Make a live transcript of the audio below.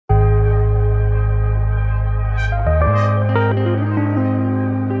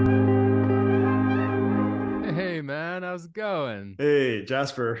it going? Hey,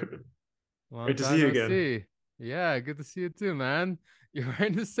 Jasper. Long Great to see time you no again. see. Yeah, good to see you too, man. You're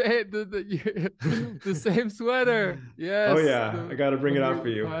wearing the same sweater. Oh Yes, yeah, I the got to bring it Fungi out for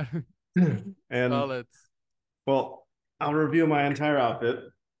you. Academy. And Solid. well, I'll review my entire outfit.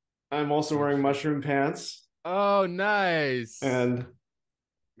 I'm also Oh wearing shit. mushroom pants Oh, nice. and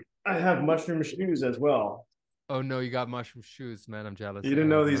I have mushroom shoes as well. Oh no, you got mushroom shoes, man. I'm You jealous. I didn't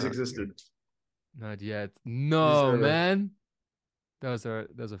know have these not. existed. Not yet. These No, are man. Those are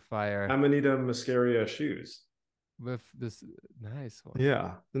fire. Amanita muscaria shoes. With this nice one.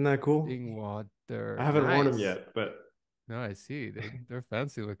 Yeah, isn't that cool? I Dingwater. haven't worn them Nice. yet, but No, I see. They're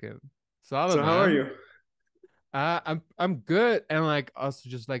fancy looking. Solid, so how are man. you? I'm good. And like also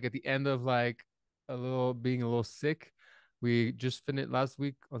just like at the end of like being a little sick, we just finished last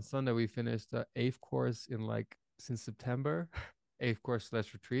week on Sunday. We finished the eighth course in like since September, eighth course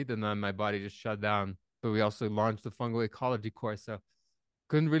slash retreat, and then my body just shut down. But we also launched the fungal ecology course, so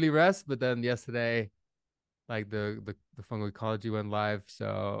couldn't really rest. But then yesterday, like the fungal ecology went live,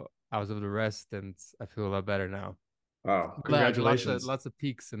 so I was able to rest, and I feel a lot better now. Wow, Like lots of congratulations. lots of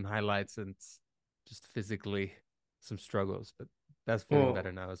peaks and highlights and just physically some struggles, but that's feeling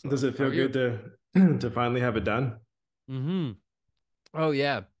better Well, now as does well. it How feel are you? good to to finally have it done? Mm-hmm. Oh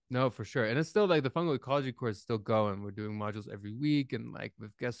yeah, no, for sure. And it's still like the fungal ecology course is still going. We're doing modules every week and like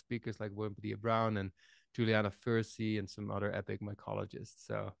with guest speakers like William Padilla Brown and Juliana Fursi and some other epic mycologists.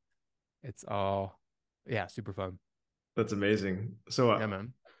 So it's all yeah, super fun. That's amazing. So Yeah,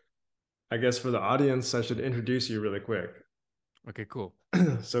 man. I guess for the audience, I should introduce you really quick. Okay, cool.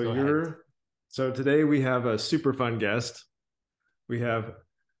 So Go ahead. you're so today we have a super fun guest. We have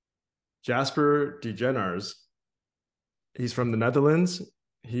Jasper Degenaars. He's from the Netherlands.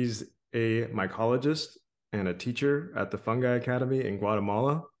 He's a mycologist and a teacher at the Fungi Academy in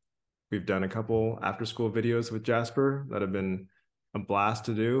Guatemala. We've done a couple after school videos with Jasper that have been a blast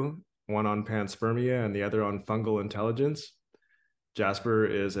to do, one on panspermia and the other on fungal intelligence. Jasper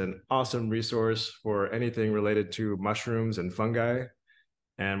is an awesome resource for anything related to mushrooms and fungi,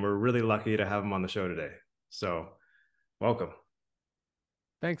 and we're really lucky to have him on the show today. So, welcome.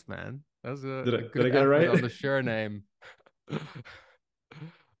 Thanks, man. That was Did a I good get it effort right? on the surname.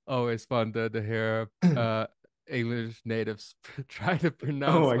 Always fun to hear English natives try to Oh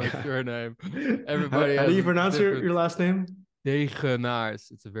pronounce my my god. surname. How, Everybody how do has you a pronounce your different last name?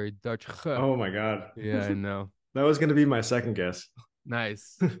 Degenaars. It's a very Dutch g. Oh my god. Yeah, I know. That was going to be my second guess.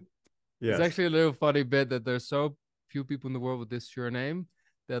 Nice. It's Yes. actually a little funny bit that there's so few people in the world with this surname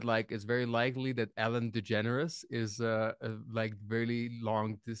that like it's very likely that Ellen DeGeneres is a like really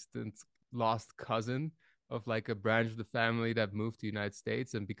long distance lost cousin of like a branch of the family that moved to the United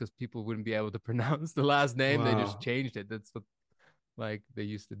States, and because people wouldn't be able to pronounce the last name, they just Wow. changed it. That's what like they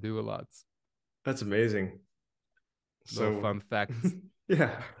used to do a lot. That's amazing. Little So, fun fact.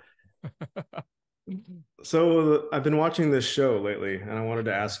 yeah. So I've been watching this show lately and I wanted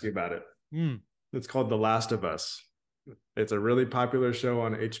to ask you about it. Mm. It's called The Last of Us. It's a really popular show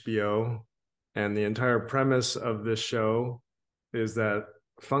on HBO. And the entire premise of this show is that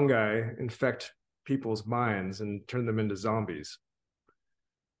fungi infect people's minds and turn them into zombies.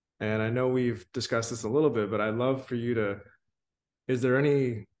 And I know we've discussed this a little bit, but I'd love for you to, is there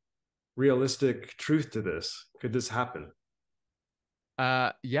any realistic truth to this? Could this happen?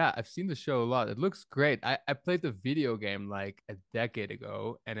 Yeah, I've seen the show a lot. It looks great. I played the video game like a decade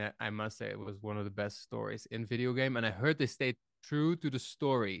ago, and I must say it was one of the best stories in video game. And I heard they stayed true to the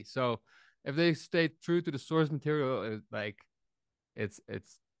story. So if they stayed true to the source material, like it's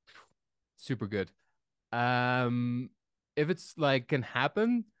super good. Um, if it's like can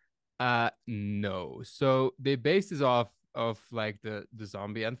happen, no. So they base this off of like the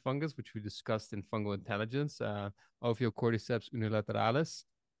zombie ant fungus, which we discussed in fungal intelligence, Ophiocordyceps unilateralis,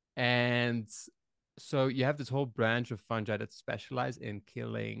 and so you have this whole branch of fungi that specialize in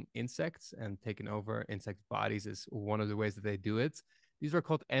killing insects and taking over insect bodies is one of the ways that they do it. These are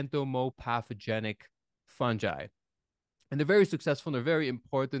called entomopathogenic fungi, and they're very successful and they're very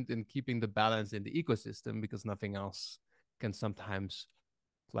important in keeping the balance in the ecosystem because nothing else can sometimes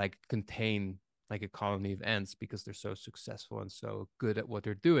like contain like a colony of ants because they're so successful and so good at what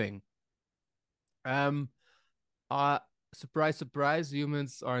they're doing. Um, uh, surprise, surprise,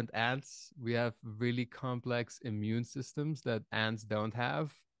 humans aren't ants. We have really complex immune systems that ants don't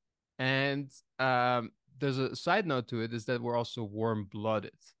have. And there's a side note to it is that we're also warm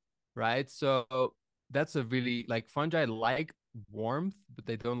blooded, right? So that's a really like fungi like warmth, but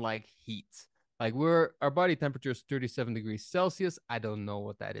they don't like heat. Like our body temperature is 37 degrees Celsius. I don't know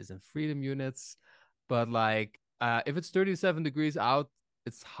what that is in freedom units, but like if it's 37 degrees out,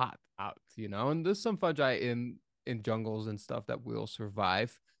 it's hot out, you know. And there's some fungi in in jungles and stuff that will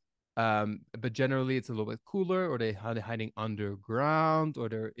survive. But generally it's a little bit cooler, or they're hiding underground, or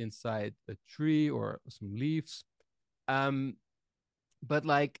they're inside a tree or some leaves. Um, but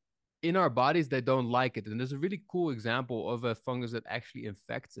like in our bodies, they don't like it. And there's a really cool example of a fungus that actually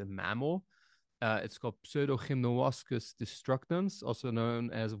infects a mammal. It's called Pseudogymnoascus destructans, also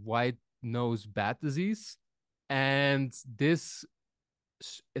known as white nose bat disease. And this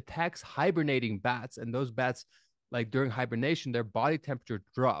attacks hibernating bats, and those bats, like during hibernation, their body temperature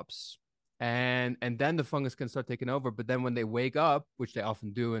drops, and then the fungus can start taking over. But then when they wake up, which they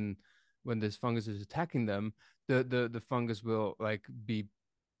often do, and when this fungus is attacking them, the fungus will like be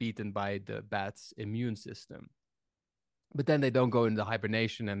beaten by the bat's immune system. But then they don't go into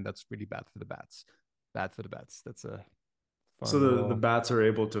hibernation, and that's really bad for the bats. Bad for the bats. That's a So fun the little. bats are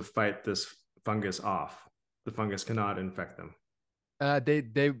able to fight this fungus off. The fungus cannot infect them.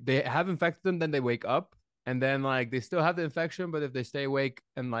 They have infected them, then they wake up, and then like they still have the infection, but if they stay awake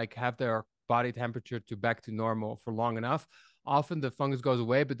and like have their body temperature to back to normal for long enough, often the fungus goes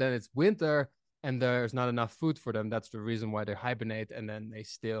away. But then it's winter and there's not enough food for them. That's the reason why they hibernate, and then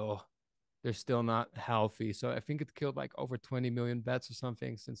they're still not healthy. So I think it killed like over 20 million bats or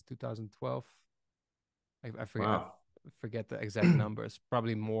something since 2012. I Wow. forget the exact numbers.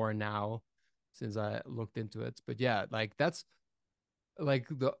 Probably more now since I looked into it. But yeah, like that's like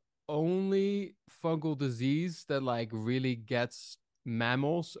the only fungal disease that like really gets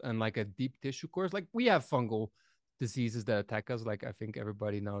mammals and like a deep tissue course. Like we have fungal diseases that attack us. Like I think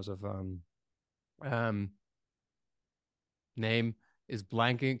everybody knows of um name is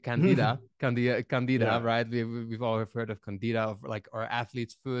blanking, candida, Yeah. right? We've all heard of candida, of like our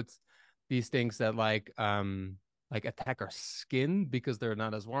athlete's foot, these things that like attack our skin because they're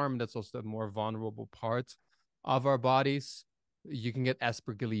not as warm. That's also a more vulnerable part of our bodies. You can get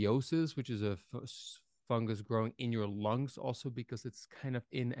aspergillosis, which is a fungus growing in your lungs, also because it's kind of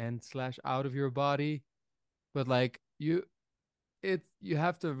in and slash out of your body. But like you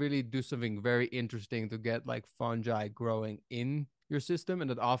have to really do something very interesting to get like fungi growing in your system,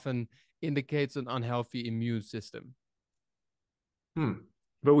 and it often indicates an unhealthy immune system. Hmm.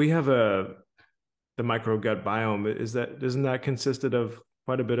 But we have the microgut biome. Is that doesn't that consisted of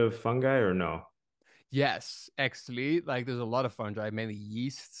quite a bit of fungi or no? Yes, actually, like there's a lot of fungi, mainly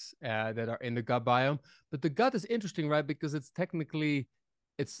yeasts, that are in the gut biome. But the gut is interesting, right? Because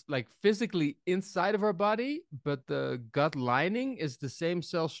it's like physically inside of our body, but the gut lining is the same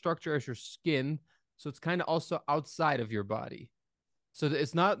cell structure as your skin. So it's kind of also outside of your body. So that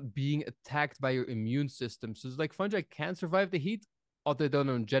it's not being attacked by your immune system. So it's like fungi can survive the heat, although they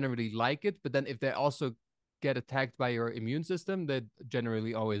don't generally like it. But then if they also get attacked by your immune system, they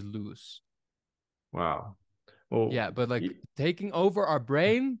generally always lose. Wow. Well, Yeah, but like taking over our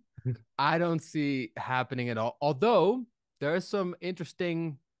brain, I don't see happening at all. Although there are some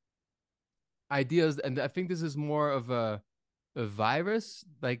interesting ideas, and I think this is more of a virus,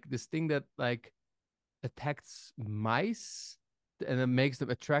 like this thing that like attacks mice and it makes them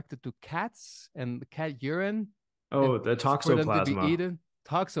attracted to cats and cat urine, and oh, the for them to be toxoplasma. eaten.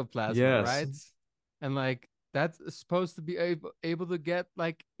 Toxoplasma, Yes. right? And like that's supposed to be able to get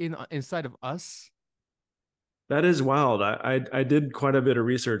like inside of us. That is wild. I did quite a bit of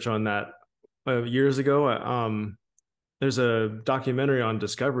research on that years ago. There's a documentary on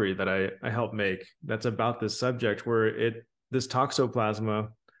Discovery that I helped make that's about this subject where this toxoplasma,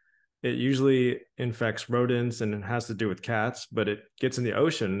 it usually infects rodents and it has to do with cats, but it gets in the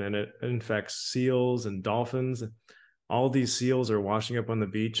ocean and it infects seals and dolphins. All these seals are washing up on the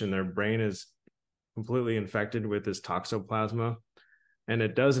beach and their brain is completely infected with this toxoplasma. And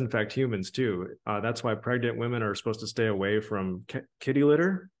it does infect humans too. That's why pregnant women are supposed to stay away from kitty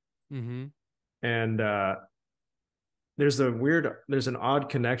litter. Mm-hmm. And there's an odd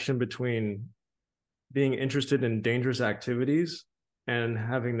connection between being interested in dangerous activities and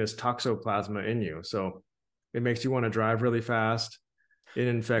having this toxoplasma in you. So it makes you want to drive really fast. It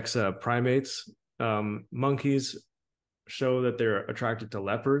infects primates. Monkeys show that they're attracted to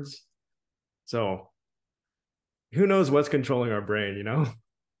leopards. So who knows what's controlling our brain, you know?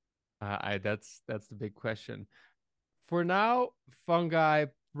 I that's the big question. For now, fungi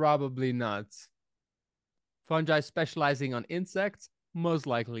probably not. Fungi specializing on insects, most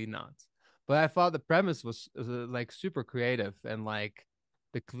likely not. But I thought the premise was like super creative, and like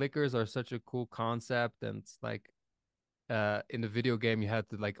the clickers are such a cool concept, and it's like in the video game you had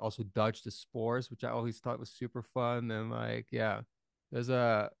to like also dodge the spores, which I always thought was super fun. And like yeah, there's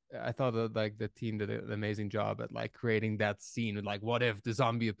a I thought that like the team did an amazing job at like creating that scene. Like what if the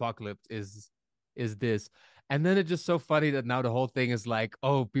zombie apocalypse is this? And then it's just so funny that now the whole thing is like,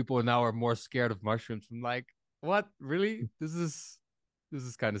 oh, people now are more scared of mushrooms. I'm like, What? Really? This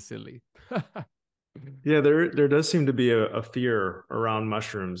is kind of silly. Yeah, there does seem to be a fear around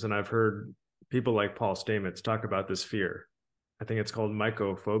mushrooms, and I've heard people like Paul Stamets talk about this fear. I think it's called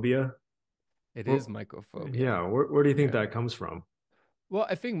mycophobia. It is Well, mycophobia. yeah, where do you think Yeah. that comes from? Well,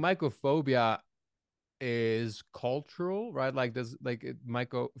 I think mycophobia is cultural, right? Like there's like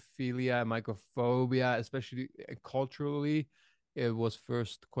mycophilia, mycophobia, especially culturally. It was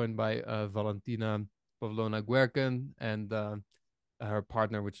first coined by Valentina Pavlovna Guerkin and her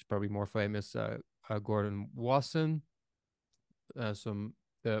partner, which is probably more famous, Gordon Wasson. Some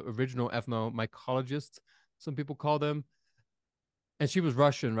the original ethnomycologists, some people call them. And she was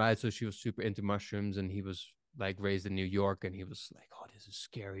Russian, right? So she was super into mushrooms, and he was like raised in New York, and he was like, "Oh, this is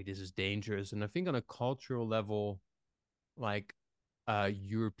scary, this is dangerous." And I think on a cultural level, like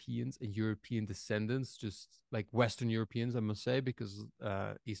Europeans and European descendants, just like Western Europeans, I must say, because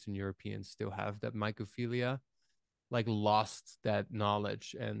Eastern Europeans still have that mycophilia, like lost that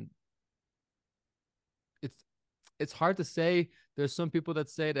knowledge, and it's it's hard to say. There's some people that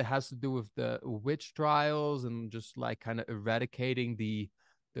say that has to do with the witch trials and just like kind of eradicating the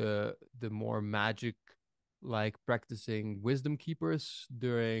more magic, like practicing wisdom keepers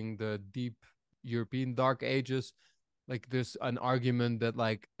during the deep European Dark Ages. Like there's an argument that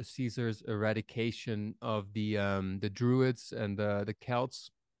like Caesar's eradication of the Druids and the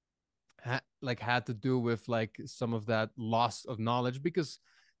Celts had to do with like some of that loss of knowledge, because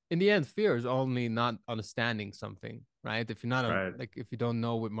in the end fear is only not understanding something, right? If you're not Right. like if you don't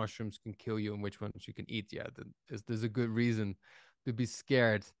know what mushrooms can kill you and which ones you can eat yet, then there's a good reason to be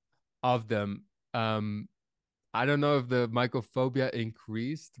scared of them. I don't know if the mycophobia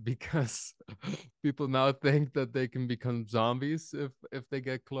increased because people now think that they can become zombies if they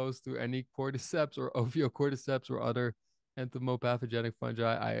get close to any cordyceps or ophiocordyceps or other entomopathogenic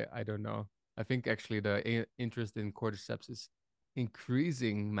fungi. I don't know. I think actually the interest in cordyceps is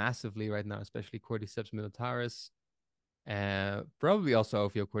increasing massively right now, especially Cordyceps militaris, and probably also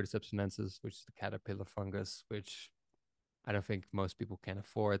Ophiocordyceps sinensis, which is the caterpillar fungus, which I don't think most people can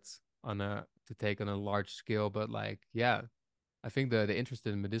afford on a to take on a large scale. But like, yeah, I think the interest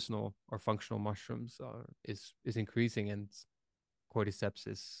in medicinal or functional mushrooms is increasing, and cordyceps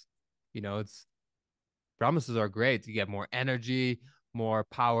is, it's promises are great. You get more energy, more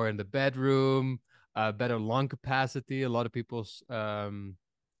power in the bedroom, better lung capacity. A lot of people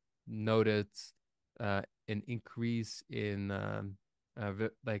noted an increase in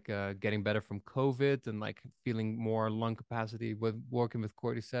getting better from COVID and like feeling more lung capacity with working with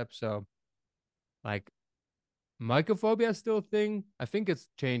cordyceps. So like mycophobia is still a thing. I think it's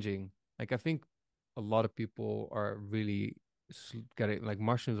changing. Like I think a lot of people are really getting like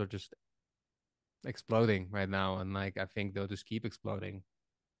mushrooms are just exploding right now, and like I think they'll just keep exploding.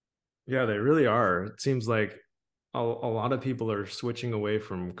 Yeah, they really are. It seems like a lot of people are switching away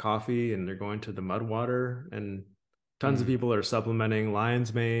from coffee and they're going to the mud water, and tons of Mm. people are supplementing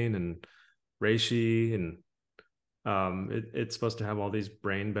lion's mane and reishi, and it's supposed to have all these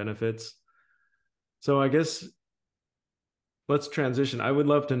brain benefits. So I guess let's transition. I would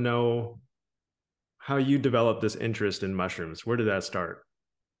love to know how you developed this interest in mushrooms. Where did that start?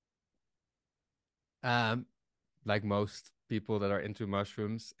 Um, like most people that are into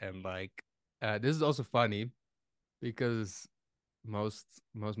mushrooms, and like this is also funny because most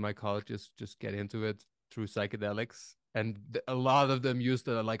mycologists just get into it through psychedelics, and a lot of them used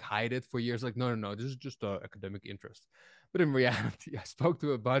to like hide it for years, like no, this is just a academic interest. But in reality, I spoke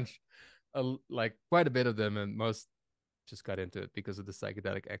to a bunch, like quite a bit of them, and most just got into it because of the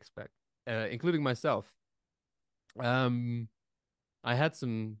psychedelic aspect, including myself. um I had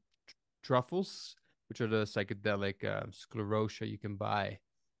some truffles, which are the psychedelic sclerotia you can buy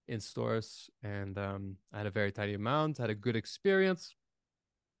in stores, and I had a very tiny amount, had a good experience,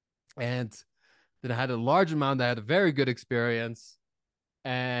 and then I had a large amount. I had a very good experience,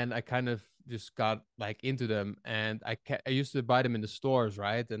 and I kind of just got like into them. And I used to buy them in the stores,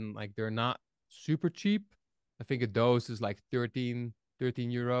 right? And like they're not super cheap. I think a dose is like 13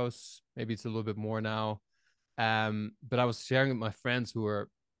 euros. Maybe it's a little bit more now. But I was sharing with my friends who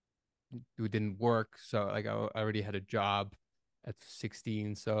didn't work, so like I already had a job at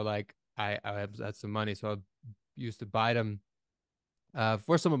 16, so like had some money, so I used to buy them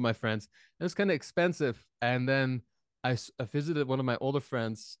for some of my friends. It was kind of expensive. And then I visited one of my older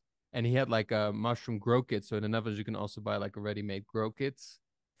friends, and he had like a mushroom grow kit. So in the Netherlands, you can also buy like a ready-made grow kits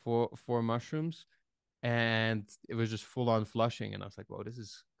for mushrooms, and it was just full on flushing. And I was like, "Whoa, this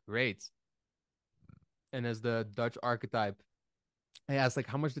is great!" And as the Dutch archetype, I asked like,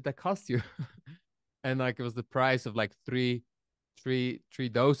 "How much did that cost you?" And like it was the price of like three. three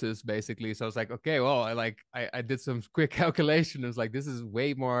doses basically. So I was like, okay, well, I did some quick calculation. It was like this is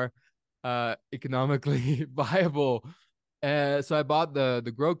way more economically viable. So I bought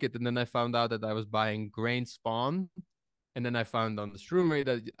the grow kit, and then I found out that I was buying grain spawn, and then I found on the shroomery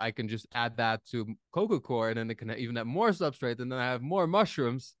that I can just add that to coco coir, and then it can even have more substrate, and then I have more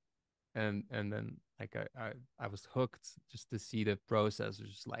mushrooms, and then like I was hooked just to see the process. It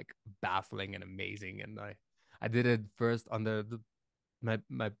was just like baffling and amazing, and I did it first on my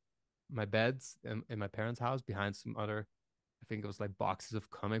my beds in my parents' house behind some other, I think it was like boxes of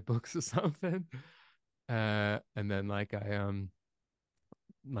comic books or something. And then I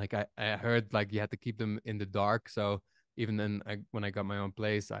heard like you had to keep them in the dark. So even then when I got my own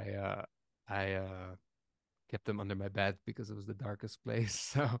place, I kept them under my bed because it was the darkest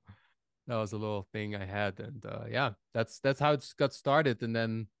place. So that was a little thing I had. And yeah, that's how it got started. And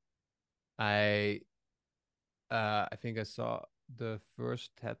then I I think I saw the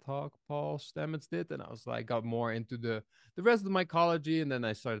first TED Talk Paul Stamets did, and I was like got more into the rest of the mycology, and then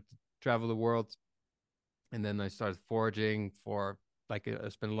I started to travel the world, and then I started foraging for like I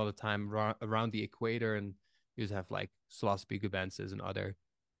spent a lot of time around the equator, and you just have like Psilocybe cubensis and other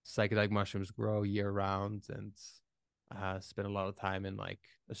psychedelic mushrooms grow year round, and spent a lot of time in like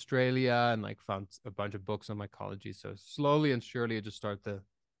Australia and like found a bunch of books on mycology. So slowly and surely, I just started to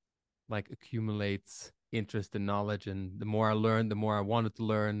like accumulate interest and knowledge, and the more I learned, the more I wanted to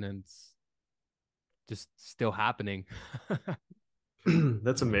learn, and it's just still happening.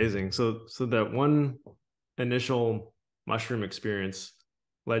 That's amazing. So that one initial mushroom experience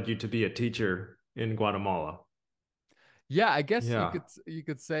led you to be a teacher in Guatemala. Yeah, I guess Yeah. you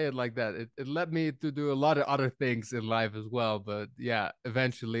could say it like that. It led me to do a lot of other things in life as well, but yeah,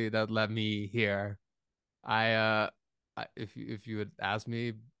 eventually that led me here. I if you had asked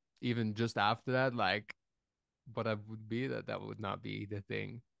me even just after that, like what I would be, that would not be the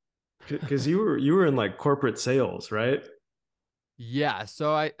thing. Because you were in like corporate sales, right? Yeah,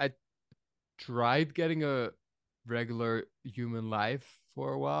 so I tried getting a regular human life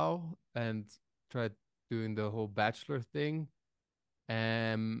for a while and tried doing the whole bachelor thing,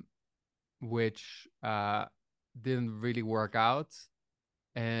 um, which didn't really work out.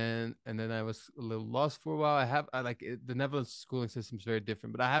 And then I was a little lost for a while. I like the Netherlands schooling system is very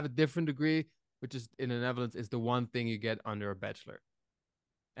different, but I have a different degree, which is in the Netherlands is the one thing you get under a bachelor.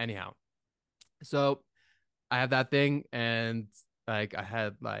 Anyhow, so I have that thing, and like I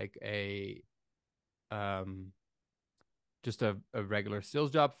had like a um just a regular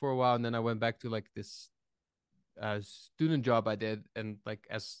sales job for a while, and then I went back to like this student job I did, and like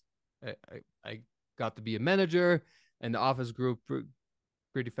as I got to be a manager, and the office grew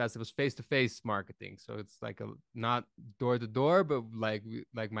pretty fast. It was face to face marketing, so it's like a not door to door, but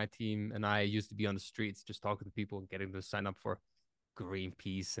like my team and I used to be on the streets, just talking to people and getting them to sign up for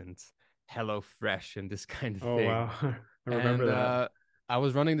Greenpeace and Hello Fresh and this kind of Oh thing. wow. I remember And that. I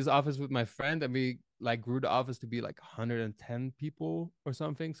was running this office with my friend, and we like grew the office to be like 110 people or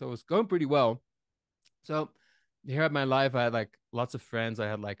something. So it was going pretty well. So here at my life, I had like lots of friends. I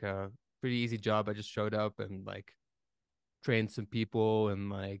had like a pretty easy job. I just showed up and like trained some people and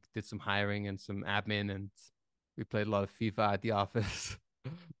like did some hiring and some admin, and we played a lot of FIFA at the office.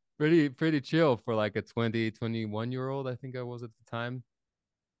 Pretty chill for like a 21 year old, I think I was at the time.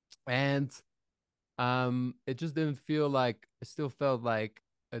 And it just didn't feel like it still felt like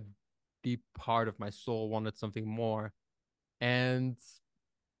a deep part of my soul wanted something more. And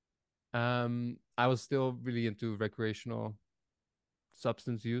I was still really into recreational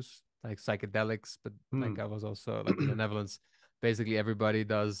substance use, like psychedelics, but Hmm. like I was also like in the Netherlands, basically everybody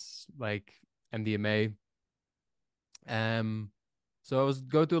does like MDMA. Um, so I was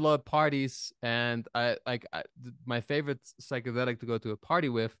go to a lot of parties, and my favorite psychedelic to go to a party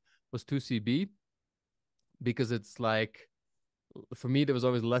with was 2CB, because it's like for me there was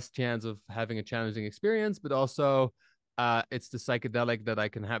always less chance of having a challenging experience, but also it's the psychedelic that I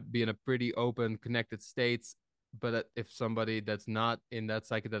can have be in a pretty open connected state, but if somebody that's not in that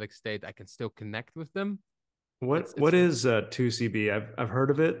psychedelic state, I can still connect with them. What it's what it's is 2CB? I've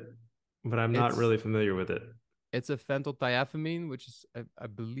heard of it, but I'm not it's really familiar with it. it's a phenyldiaphamine, which is I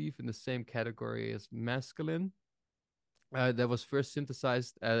believe in the same category as mescaline, that was first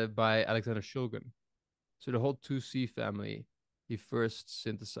synthesized by Alexander Shulgin. So the whole 2C family, he first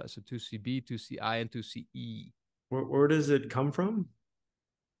synthesized. So 2CB, 2CI, and 2CE. Where does it come from?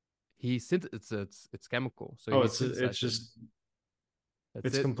 It's chemical. So Oh, he it's synthesized it. just That's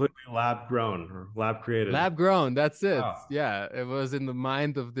it's it. completely lab grown or lab created. Lab grown. That's it. Wow. Yeah, it was in the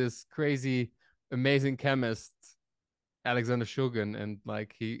mind of this crazy, amazing chemist, Alexander Shulgin, and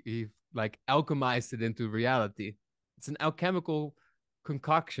like he like alchemized it into reality. it's an alchemical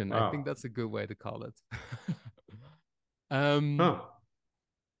concoction. I think Wow. that's a good way to call it. um, Huh.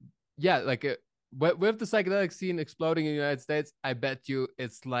 yeah, like with the psychedelic scene exploding in the United States, I bet you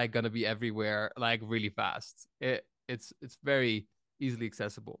it's like gonna be everywhere, like really fast. It's very easily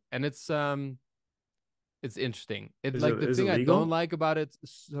accessible, and it's interesting. It Is like it the is it thing I don't legal? like about it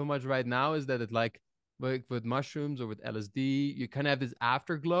so much right now is that it like with mushrooms or with LSD, you kind of have this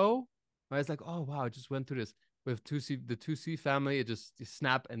afterglow, where it's like, oh wow, I just went through this. With 2C, the 2C family, it just you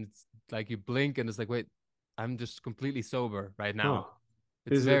snap and it's like you blink and it's like, wait, I'm just completely sober right Huh. now.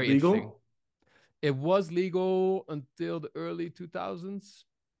 It's Is it very interesting. legal? It was legal until the early 2000s,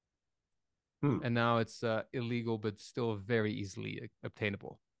 Hmm. and now it's illegal, but still very easily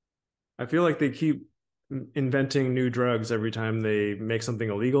obtainable. I feel like they keep inventing new drugs every time they make something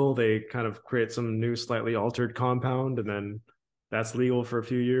illegal. They kind of create some new, slightly altered compound, and then that's legal for a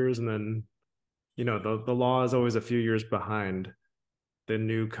few years, and then the law is always a few years behind the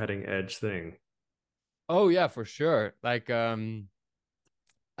new cutting edge thing. Oh yeah, for sure. Like uh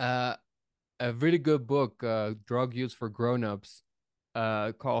a really good book, Drug Use for Grown-ups.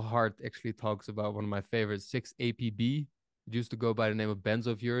 Carl Hart actually talks about one of my favorites, 6-APB. It used to go by the name of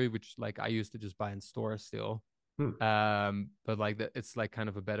benzofury, which like I used to just buy in stores still. Hmm. But like it's like kind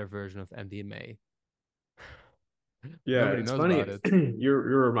of a better version of MDMA. Yeah, Nobody it's knows about funny. it.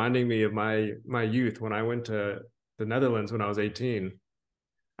 You're reminding me of my youth when I went to the Netherlands when I was 18.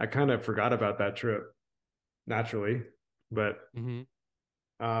 I kind of forgot about that trip naturally, but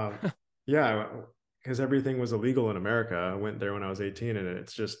Mm-hmm. um, yeah, because everything was illegal in America. I went there when I was 18, and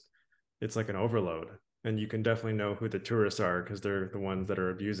it's like an overload, and you can definitely know who the tourists are because they're the ones that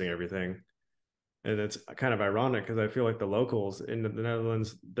are abusing everything. And it's kind of ironic because I feel like the locals in the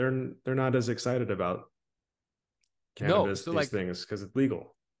Netherlands they're not as excited about No, cannabis so these like things because it's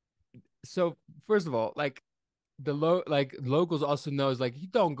legal. so first of all, like like locals also knows like you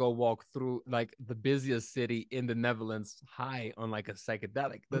don't go walk through like the busiest city in the Netherlands high on like a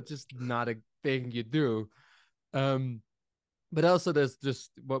psychedelic. That's just not a thing you do. Um, but also there's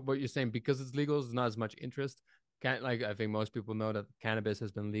just what you're saying because it's legal, there's not as much interest. Can't like I think most people know that cannabis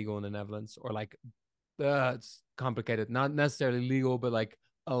has been legal in the Netherlands or like it's complicated, not necessarily legal, but like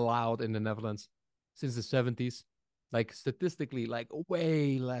allowed in the Netherlands since the 70s. Like statistically, like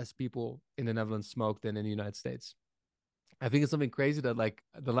way less people in the Netherlands smoke than in the United States. I think it's something crazy that like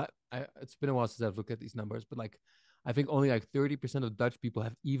it's been a while since I've looked at these numbers, but like I think only like 30% of Dutch people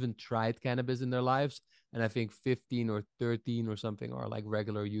have even tried cannabis in their lives, and I think 15 or 13 or something are like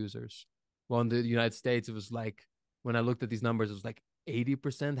regular users. Well, in the United States, it was like when I looked at these numbers, it was like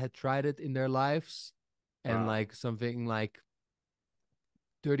 80% had tried it in their lives, and Wow. like something like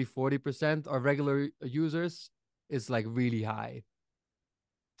 30-40% are regular users is like really high.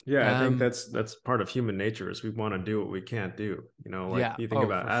 Yeah, I think Um, that's part of human nature is we want to do what we can't do. Like yeah, you think oh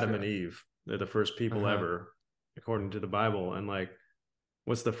about for Adam and sure. Eve, they're the first Uh people huh. ever, according to the Bible. And like,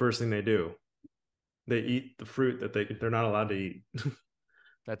 what's the first thing they do? They eat the fruit that they're not allowed to eat.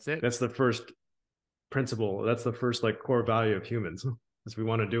 That's it. That's the first principle. That's the first like core value of humans is we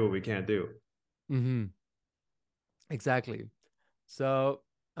want to do what we can't do. Mm-hmm. Exactly. So,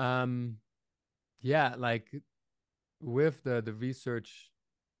 um, yeah, like with the research,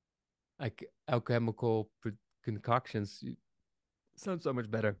 like alchemical concoctions, sounds so much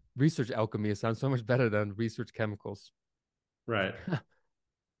better. Research alchemy sounds so much better than research chemicals. Right.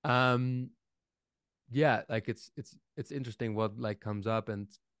 um, yeah, like it's interesting what like comes up, and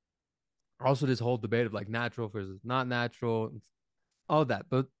also this whole debate of like natural versus not natural, all that.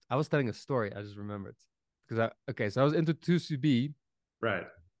 But I was telling a story. I just remembered because okay, so I was into 2CB. Right.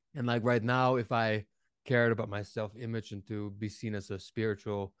 And like right now, if I cared about my self image and to be seen as a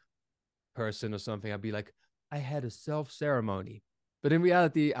spiritual person or something, I'd be like, I had a self ceremony. But in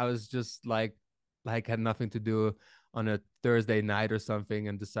reality, I was just like had nothing to do on a Thursday night or something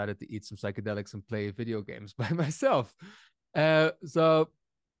and decided to eat some psychedelics and play video games by myself. So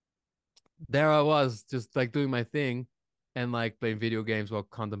there I was just like doing my thing and like playing video games while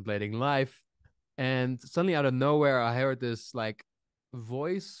contemplating life. And suddenly out of nowhere, I heard this like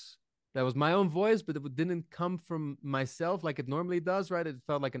voice that was my own voice, but it didn't come from myself like it normally does, right? It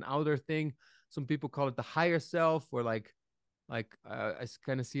felt like an outer thing. Some people call it the higher self, or I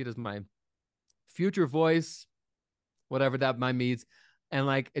kind of see it as my future voice, whatever that might mean. And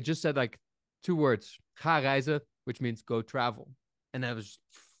like it just said like two words, ga reizen, which means go travel. And that was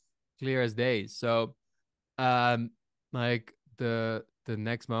clear as day. So like the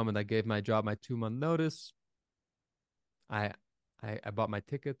next moment I gave my job my 2 month notice. I I bought my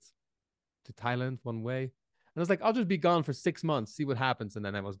tickets to Thailand one way. And I was like, I'll just be gone for 6 months, see what happens. And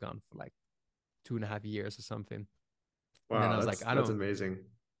then I was gone for like 2.5 years or something. And then Wow, I was like, that's amazing.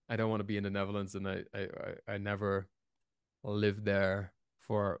 I don't want to be in the Netherlands, and I never lived there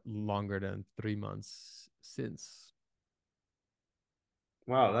for longer than 3 months since.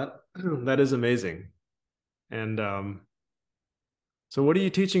 Wow, that that is amazing. And so what are you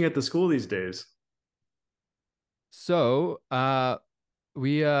teaching at the school these days? So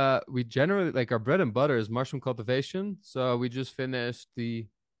we generally like our bread and butter is mushroom cultivation. So we just finished the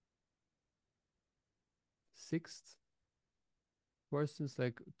sixth course since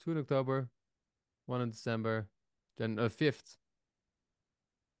like two in October, one in December, then fifth.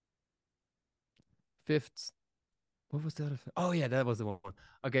 What was the other? Oh yeah, that was the one.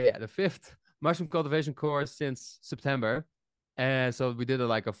 Okay, yeah, the fifth mushroom cultivation course since September, and so we did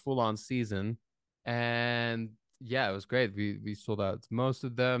like a full on season, and yeah, it was great. We sold out most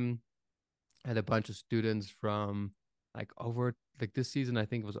of them. Had a bunch of students from like over like this season. I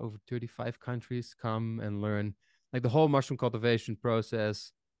think it was over 35 countries come and learn like the whole mushroom cultivation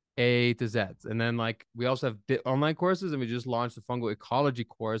process, A to Z. And then like we also have online courses, and we just launched the fungal ecology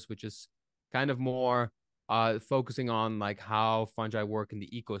course, which is kind of more focusing on like how fungi work in the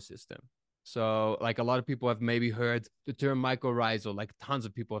ecosystem. So like a lot of people have maybe heard the term mycorrhizal, like tons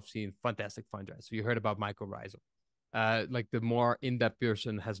of people have seen fantastic fungi. So you heard about mycorrhizal. Like the more in-depth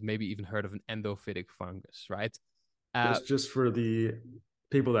person has maybe even heard of an endophytic fungus, right? Uh, Just for the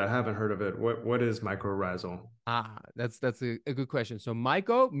people that haven't heard of it, what is mycorrhizal? that's a good question. So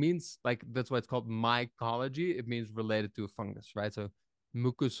myco means like that's why it's called mycology. It means related to a fungus, right? So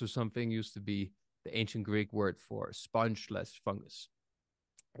mucus or something used to be the ancient Greek word for sponge/fungus.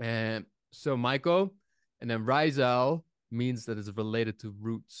 And so myco, and then rhizal means that it's related to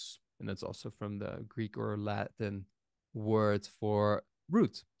roots, and that's also from the Greek or Latin word for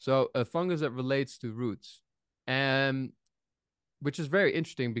root. So a fungus that relates to roots, and which is very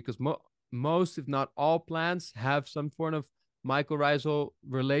interesting because most, if not all, plants have some form of mycorrhizal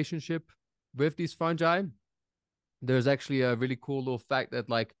relationship with these fungi. There's actually a really cool little fact that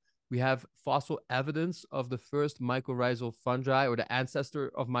like we have fossil evidence of the first mycorrhizal fungi or the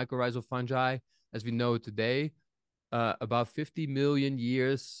ancestor of mycorrhizal fungi as we know it today, about 50 million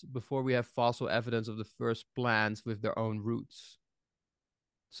years before we have fossil evidence of the first plants with their own roots.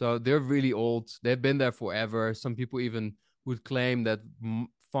 So they're really old. They've been there forever. Some people even would claim that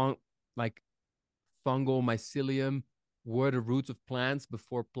like fungal mycelium were the roots of plants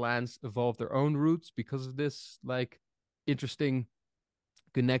before plants evolved their own roots because of this like interesting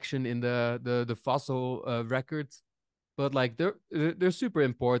connection in the fossil records. But like they're super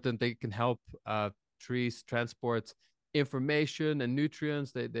important. They can help trees transport information and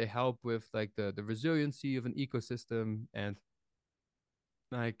nutrients. They help with like the resiliency of an ecosystem. And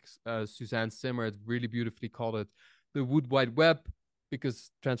like Suzanne Simmer really beautifully called it the wood wide web,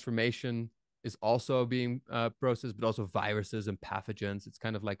 because transformation is also being processed, but also viruses and pathogens. It's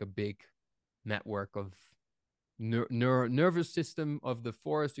kind of like a big network of nervous system of the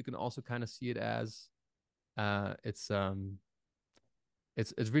forest. You can also kind of see it as it's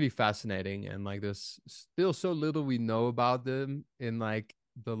really fascinating, and like there's still so little we know about them in like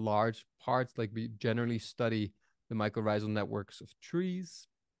the large parts. Like we generally study the mycorrhizal networks of trees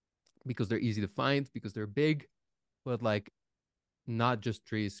because they're easy to find, because they're big, but like not just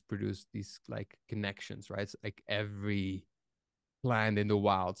trees produce these like connections, right? It's like every plant in the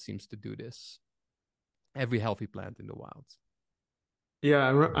wild seems to do this. Every healthy plant in the wild. Yeah,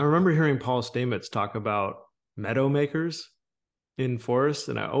 I remember hearing Paul Stamets talk about meadow makers in forests,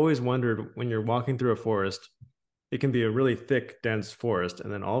 and I always wondered when you're walking through a forest, it can be a really thick, dense forest,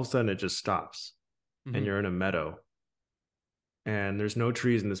 and then all of a sudden it just stops, and Mm-hmm. you're in a meadow, and there's no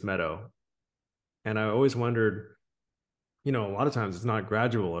trees in this meadow. And I always wondered, a lot of times it's not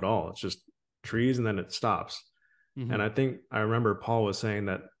gradual at all. It's just trees and then it stops. Mm-hmm. And I think I remember Paul was saying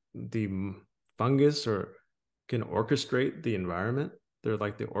that the fungus or can orchestrate the environment. They're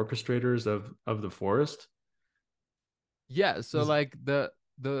like the orchestrators of the forest. Yeah, so like the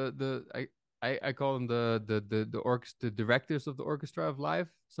I call them the directors of the orchestra of life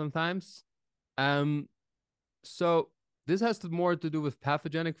sometimes. Um so this has more to do with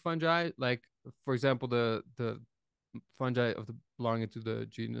pathogenic fungi, like for example the fungi of the belonging to the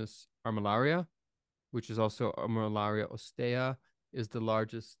genus Armillaria, which is also Armillaria ostea, is the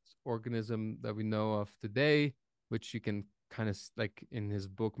largest organism that we know of today, which you can kind of like in his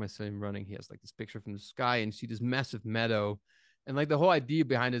book, My Same Running, he has like this picture from the sky and you see this massive meadow. And like the whole idea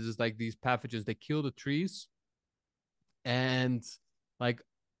behind it is like these pathogens, they kill the trees. And like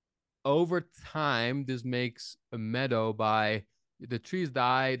over time, this makes a meadow by the trees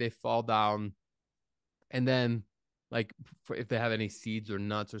die, they fall down, and then like if they have any seeds or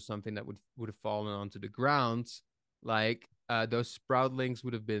nuts or something that would have fallen onto the ground, like those sproutlings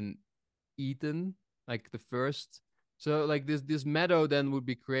would have been eaten, like the first. So like this meadow then would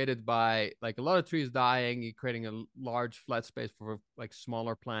be created by like a lot of trees dying, you creating a large flat space for like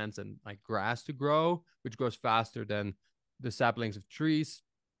smaller plants and like grass to grow, which grows faster than the saplings of trees.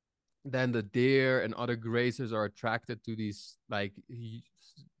 Then the deer and other grazers are attracted to these like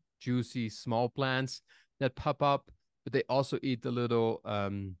juicy small plants that pop up, but they also eat the little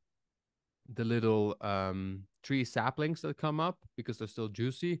tree saplings that come up because they're still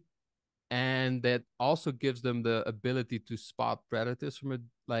juicy, and that also gives them the ability to spot predators from a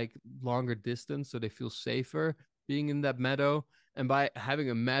like longer distance, so they feel safer being in that meadow. And by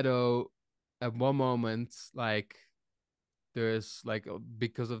having a meadow at one moment, like there's like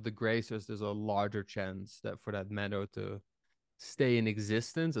because of the grazers, there's a larger chance that for that meadow to stay in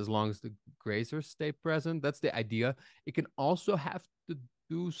existence as long as the grazers stay present. That's the idea. It can also have to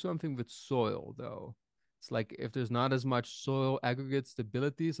do something with soil, though. It's like if there's not as much soil aggregate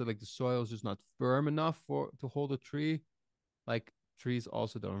stability, so like the soil is just not firm enough for to hold a tree. Like trees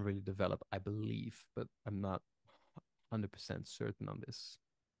also don't really develop, I believe, but I'm not 100% certain on this.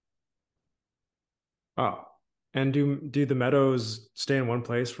 Oh, and do the meadows stay in one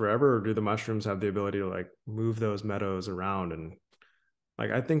place forever, or do the mushrooms have the ability to like move those meadows around? And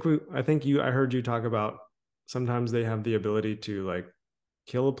like I heard you talk about sometimes they have the ability to like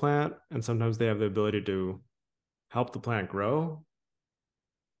kill a plant, and sometimes they have the ability to help the plant grow.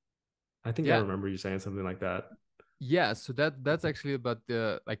 I think I Yeah, remember you saying something like that. yeah. So that's actually about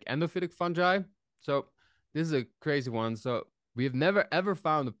the like endophytic fungi. So this is a crazy one. So we've never ever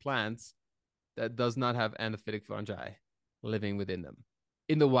found a plant that does not have endophytic fungi living within them.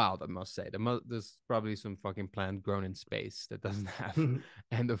 In the wild, I must say. There's probably some fucking plant grown in space that doesn't have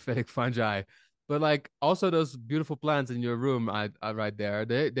endophytic fungi. But like also those beautiful plants in your room, I right there,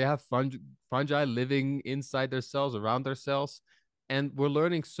 they have fungi living inside their cells, around their cells. And we're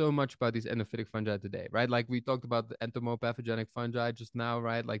learning so much about these endophytic fungi today, right? Like we talked about the entomopathogenic fungi just now,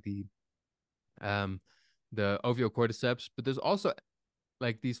 right? Like um the Oviocordyceps, but there's also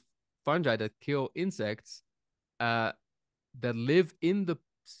like these fungi that kill insects uh, that live in the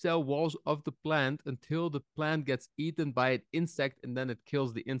cell walls of the plant until the plant gets eaten by an insect and then it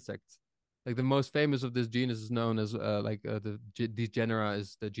kills the insect. Like the most famous of this genus is known as the Degenera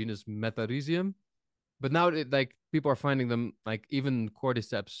is the genus Metharrhizium. But now like people are finding them like even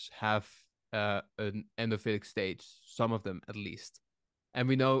cordyceps have an endophytic stage, some of them at least. And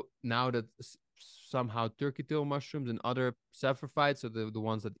we know now that somehow turkey tail mushrooms and other saprophytes, so the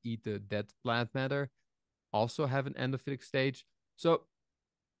ones that eat the dead plant matter, also have an endophytic stage. So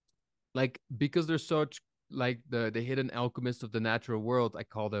like because they're such like the hidden alchemists of the natural world, I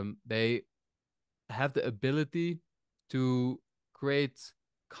call them, they have the ability to create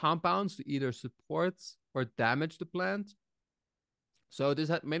compounds to either support or damage the plant. So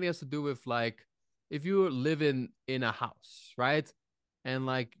this mainly has to do with like if you live in a house, right? And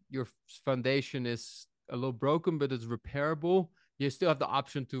like your foundation is a little broken, but it's repairable, you still have the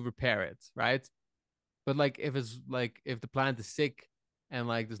option to repair it, right? But like if it's like if the plant is sick and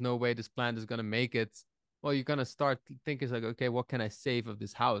like there's no way this plant is gonna make it, well, you're gonna start thinking like, okay, what can I save of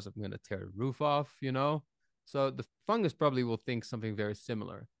this house? I'm gonna tear the roof off, you know? So the fungus probably will think something very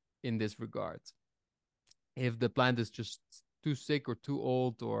similar in this regard. If the plant is just too sick or too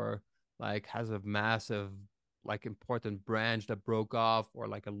old or like has a massive like important branch that broke off or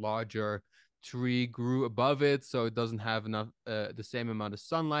like a larger tree grew above it so it doesn't have enough the same amount of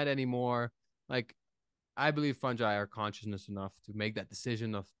sunlight anymore, like I believe fungi are consciousness enough to make that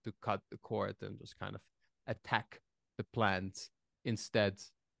decision of to cut the cord and just kind of attack the plant instead.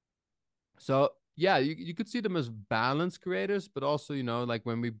 So yeah, you could see them as balance creators, but also, like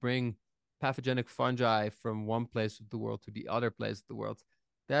when we bring pathogenic fungi from one place of the world to the other place of the world,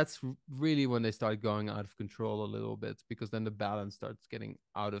 that's really when they start going out of control a little bit, because then the balance starts getting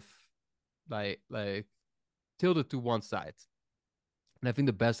out of like tilted to one side. And I think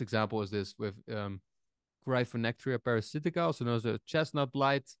the best example is this with Gryphonectria parasitica, also known as a chestnut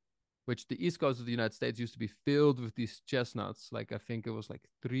blight, which the east coast of the United States used to be filled with these chestnuts. Like I think it was like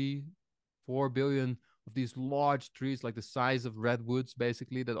 3-4 billion of these large trees, like the size of redwoods,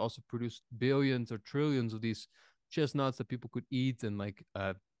 basically, that also produced billions or trillions of these chestnuts that people could eat and like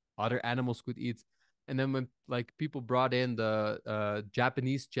other animals could eat. And then when like people brought in the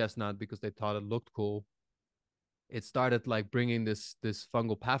Japanese chestnut because they thought it looked cool, it started like bringing this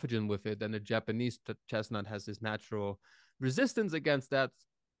fungal pathogen with it, and the Japanese chestnut has this natural resistance against that,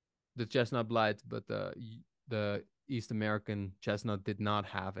 the chestnut blight, but the East American chestnut did not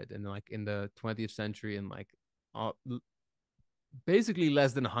have it. And like in the 20th century, in like uh, basically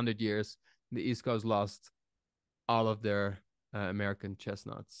less than 100 years, the East Coast lost all of their American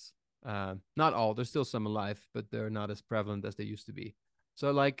chestnuts. Not all, there's still some alive, but they're not as prevalent as they used to be.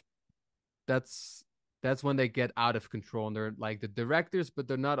 So like that's that's when they get out of control and they're like the directors, but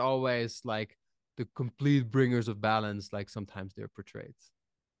they're not always like the complete bringers of balance like sometimes they're portrayed.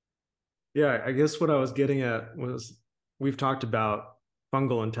 Yeah, I guess what I was getting at was we've talked about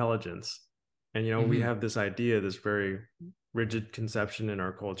fungal intelligence. And, we Mm-hmm. have this idea, this very rigid conception in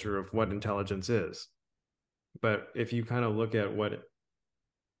our culture of what intelligence is. But if you kind of look at what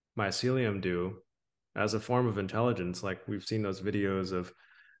mycelium do as a form of intelligence, like we've seen those videos of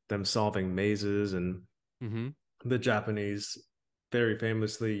them solving mazes, and Mm-hmm. the Japanese very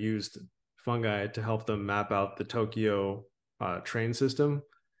famously used fungi to help them map out the Tokyo train system.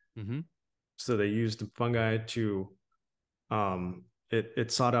 Mm-hmm. So they used fungi to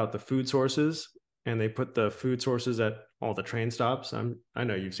it sought out the food sources, and they put the food sources at all the train stops. I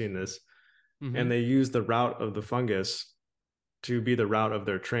know you've seen this, Mm-hmm. and they used the route of the fungus to be the route of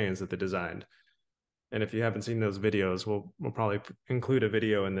their trains that they designed. And if you haven't seen those videos, we'll probably include a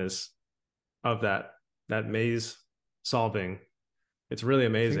video in this of that maze solving. It's really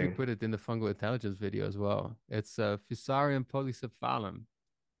I think we amazing. put it in the fungal intelligence video as well. It's Fusarium polycephalum.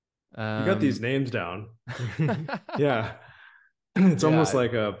 You got these Um, names down. Yeah. It's almost yeah,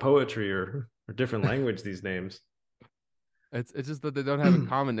 like a poetry or different language, these names. it's just that they don't have a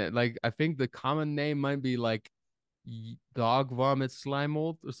common name. Like I think the common name might be like dog vomit slime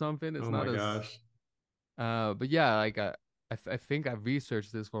mold or something. It's Oh not my as gosh. but yeah, like I think I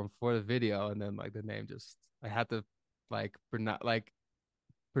researched this one for the video, and then like the name just I had to like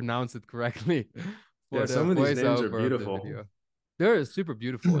pronounce it correctly Yeah, for the some of these names are voiceover of the beautiful. video. They're super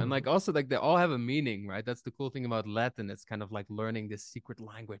beautiful, and like also like they all have a meaning, right? That's the cool thing about Latin. It's kind of like learning this secret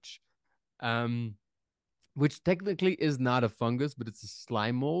language, um, which technically is not a fungus, but it's a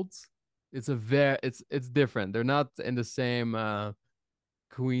slime mold. It's different. They're not in the same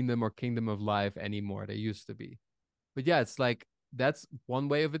queendom or kingdom of life anymore. They used to be. But yeah, it's like that's one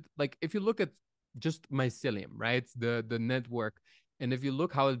way of it. Like if you look at just mycelium, right? The network, and if you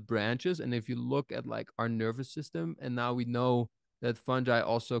look how it branches, and if you look at like our nervous system, and now we know that fungi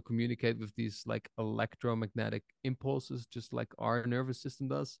also communicate with these like electromagnetic impulses, just like our nervous system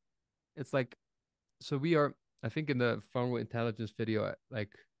does. It's like so we are. I think in the fungal intelligence video,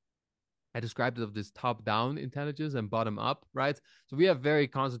 like I described it of this top down intelligence and bottom up, right? So we have very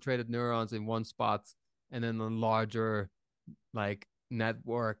concentrated neurons in one spot and then a larger like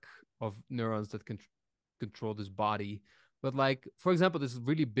network of neurons that can control this body. But like, for example, this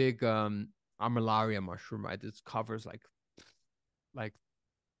really big armillaria mushroom, right? It covers like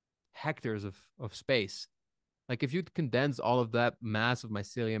hectares of space. Like if you condense all of that mass of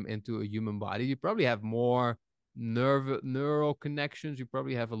mycelium into a human body, you probably have more neural connections. You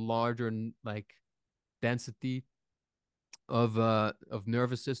probably have a larger like density of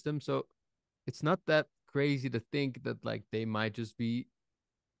nervous system. So it's not that crazy to think that like they might just be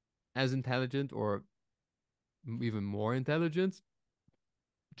as intelligent or even more intelligent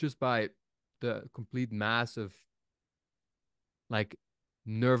just by the complete mass of like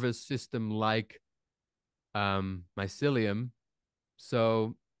nervous system like mycelium.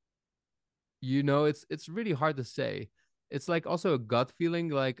 So it's really hard to say. It's like also a gut feeling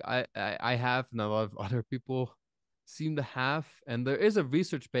like I have and a lot of other people seem to have. And there is a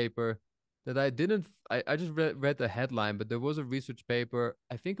research paper that I didn't I just read the headline, but there was a research paper,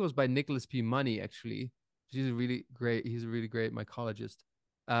 I think it was by Nicholas P. Money actually. He's a really great mycologist.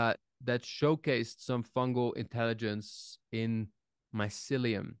 Uh that showcased some fungal intelligence in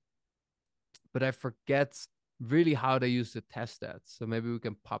mycelium. But I forget really how they used to test that. So maybe we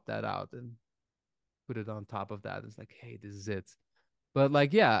can pop that out and put it on top of that. It's like, hey, this is it. But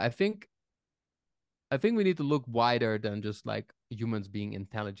like, yeah, I think we need to look wider than just like humans being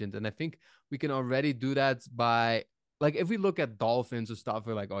intelligent. And I think we can already do that by like if we look at dolphins or stuff,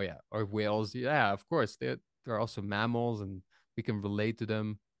 we're like, oh yeah, or whales, yeah, of course. They're also mammals and we can relate to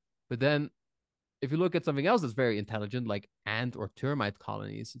them. But then if you look at something else that's very intelligent, like ant or termite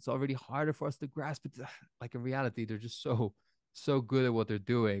colonies, it's already harder for us to grasp it. Like in reality, they're just so good at what they're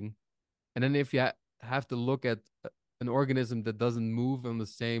doing. And then if you have to look at an organism that doesn't move on the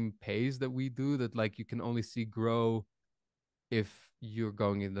same pace that we do, that like you can only see grow if you're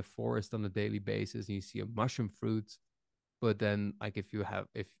going in the forest on a daily basis and you see a mushroom fruit. But then like if you have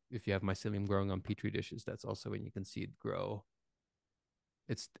mycelium growing on petri dishes, that's also when you can see it grow.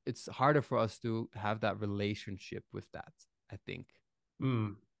 It's harder for us to have that relationship with that, I think.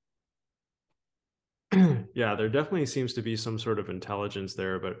 Mm. Yeah, there definitely seems to be some sort of intelligence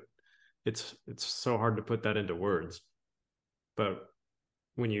there, but it's so hard to put that into words. But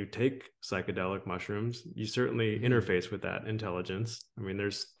when you take psychedelic mushrooms, you certainly Mm. interface with that intelligence. I mean,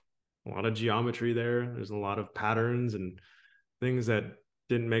 there's a lot of geometry there. There's a lot of patterns and things that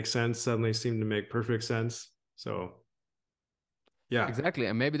didn't make sense suddenly seem to make perfect sense. So, yeah, Exactly.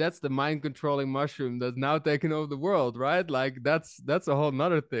 And maybe that's the mind controlling mushroom that's now taking over the world, right? Like that's a whole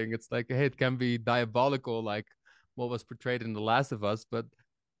nother thing. It's like, hey, it can be diabolical, like what was portrayed in The Last of Us, but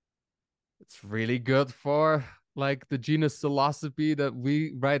it's really good for like the genus psilocybe that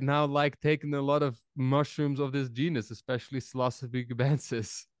we right now like taking a lot of mushrooms of this genus, especially psilocybe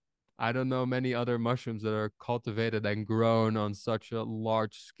cubensis. I don't know many other mushrooms that are cultivated and grown on such a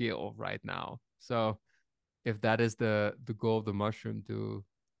large scale right now. So if that is the goal of the mushroom to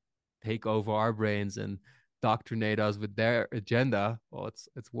take over our brains and doctrinate us with their agenda, well, it's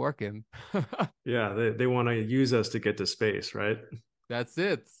working. yeah, they want to use us to get to space, right? That's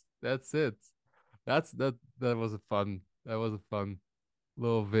it. That's it. That was a fun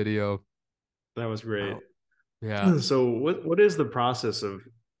little video. That was great. Oh, yeah. So, what is the process of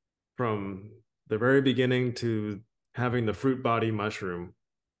from the very beginning to having the fruit body mushroom?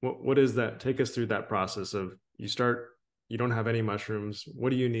 What is that? Take us through that process of you start, you don't have any mushrooms.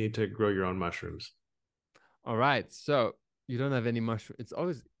 What do you need to grow your own mushrooms? All right. So you don't have any mushroom. It's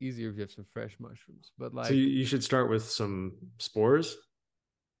always easier if you have some fresh mushrooms, but So like you should start with some spores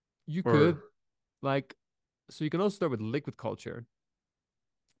you could or like so you can also start with liquid culture.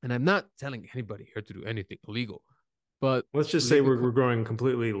 And I'm not telling anybody here to do anything illegal, but let's just say liquid we're growing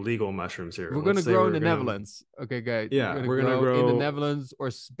completely legal mushrooms here. we're Let's gonna say grow in we're the gonna, Netherlands. Okay, guys. We're yeah, gonna we're gonna grow in the grow. Netherlands or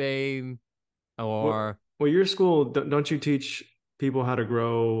Spain What? or Well, your school, don't you teach people how to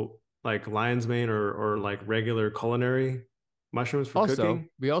grow like lion's mane or like regular culinary mushrooms for also cooking?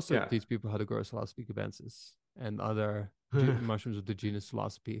 we also Yeah. teach people how to grow psilocybe cubensis and other mushrooms of the genus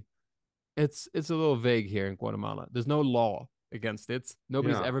psilocybe. It's a little vague here in Guatemala. There's no law against it.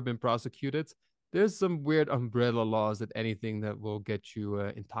 Nobody's Yeah. ever been prosecuted. There's some weird umbrella laws that anything that will get you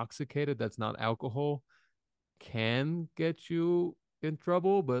intoxicated that's not alcohol can get you in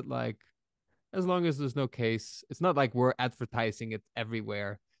trouble, but like as long as there's no case, it's not like we're advertising it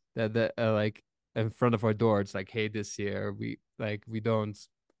everywhere that like in front of our door. It's like, hey, this year we don't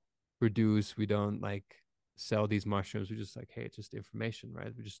produce, we don't like sell these mushrooms. We just like, hey, it's just information,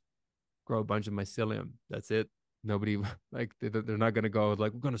 right? We just grow a bunch of mycelium. That's it. Nobody like they're not gonna go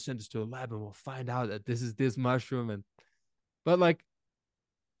like we're gonna send this to a lab and we'll find out that this is this mushroom. And but like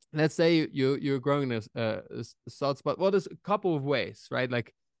let's say you're growing a salt spot. Well, there's a couple of ways, right?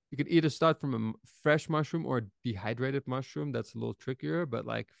 Like you could either start from a fresh mushroom or a dehydrated mushroom. That's a little trickier, but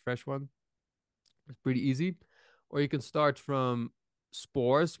like fresh one, it's pretty easy. Or you can start from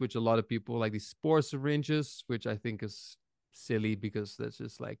spores, which a lot of people like these spore syringes, which I think is silly because that's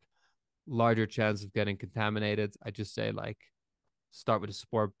just like larger chance of getting contaminated. I just say like start with a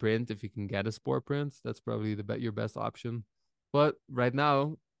spore print if you can get a spore print. That's probably your best option. But right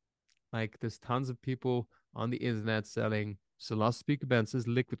now, like there's tons of people on the internet selling psilocybe cubensis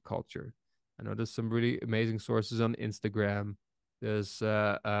liquid culture. I know there's some really amazing sources on Instagram. There's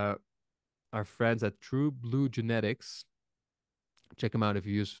our friends at True Blue Genetics. Check them out. If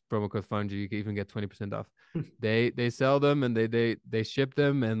you use promo code Fungi, you can even get 20% off. They sell them and they ship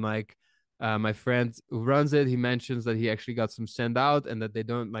them. And like my friend who runs it, he mentions that he actually got some sent out and that they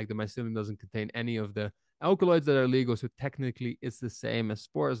don't like the mycelium doesn't contain any of the alkaloids that are legal. So technically it's the same as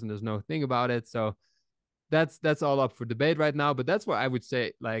spores and there's no thing about it. So that's all up for debate right now. But that's where I would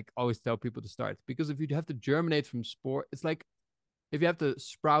say like always tell people to start. Because if you have to germinate from spore, it's like if you have to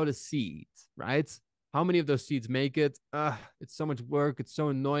sprout a seed, right? How many of those seeds make it? It's so much work. It's so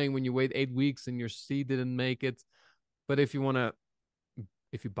annoying when you wait 8 weeks and your seed didn't make it. But if you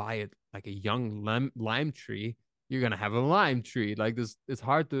buy it like a young lime tree, you're gonna have a lime tree. Like this, it's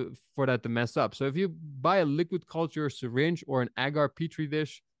hard for that to mess up. So if you buy a liquid culture syringe or an agar petri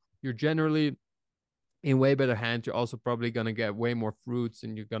dish, you're generally in way better hands. You're also probably going to get way more fruits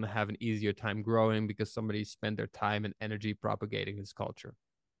and you're going to have an easier time growing because somebody spent their time and energy propagating this culture,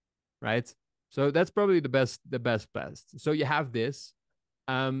 right? So that's probably the best. So you have this.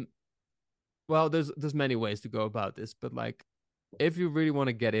 Um, well, there's many ways to go about this, but like if you really want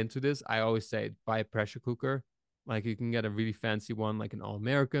to get into this, I always say buy a pressure cooker. Like you can get a really fancy one, like an All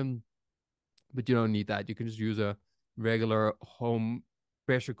American, but you don't need that. You can just use a regular home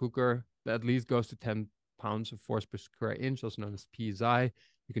pressure cooker that at least goes to 10 pounds of force per square inch, also known as PSI.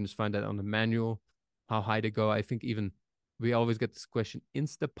 You can just find that on the manual, how high they go. I think even we always get this question,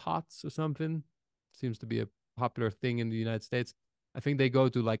 Instapots or something. Seems to be a popular thing in the United States. I think they go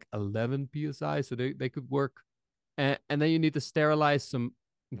to like 11 PSI, so they could work. And then you need to sterilize some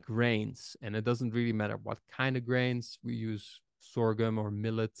grains, and it doesn't really matter what kind of grains we use sorghum or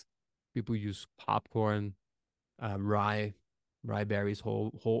millet. People use popcorn, rye berries,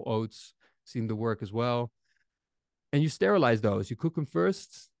 whole oats seem to work as well. And you sterilize those. You cook them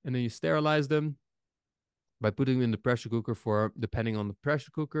first, and then you sterilize them by putting them in the pressure cooker for, depending on the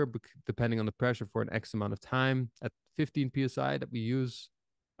pressure cooker, depending on the pressure, for an X amount of time at 15 psi that we use.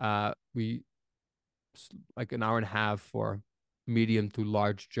 We like an hour and a half for medium to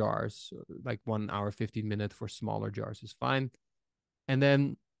large jars, like 1 hour 15 minutes for smaller jars is fine. And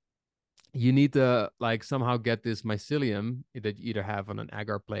then you need to like somehow get this mycelium that you either have on an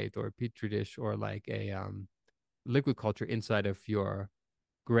agar plate or a petri dish or like a liquid culture inside of your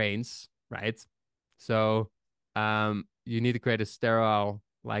grains, right? So you need to create a sterile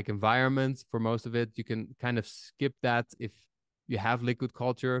like environment for most of it. You can kind of skip that if you have liquid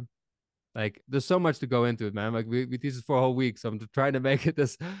culture. Like there's so much to go into it, man. Like we teach this for a whole week, so I'm trying to make it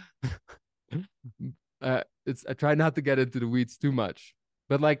this. It's I try not to get into the weeds too much,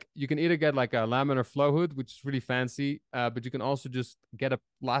 but like you can either get like a laminar flow hood, which is really fancy, but you can also just get a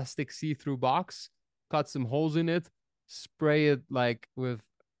plastic see-through box, cut some holes in it, spray it like with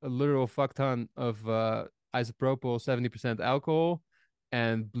a literal fuck ton of isopropyl 70% alcohol,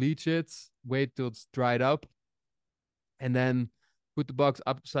 and bleach it. Wait till it's dried up, and then put the box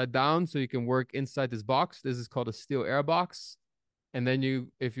upside down so you can work inside this box. This is called a steel air box. And then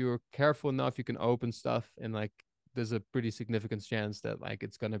you, if you're careful enough, you can open stuff, and like there's a pretty significant chance that like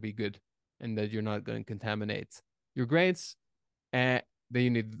it's gonna be good and that you're not gonna contaminate your grains. And then you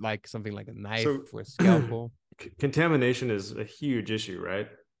need like something like a knife So or a scalpel. contamination is a huge issue, right?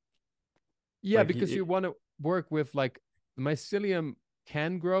 Yeah, Like because you want to work with like mycelium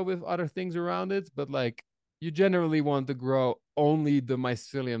can grow with other things around it, but like you generally want to grow only the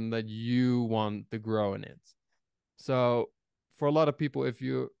mycelium that you want to grow in it. So for a lot of people, if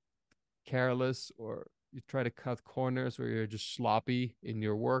you're careless or you try to cut corners or you're just sloppy in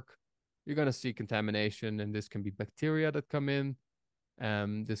your work, you're going to see contamination. And this can be bacteria that come in.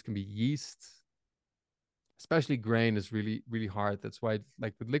 This can be yeast. Especially grain is really, really hard. That's why,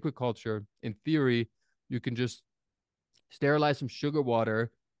 like with liquid culture, in theory, you can just sterilize some sugar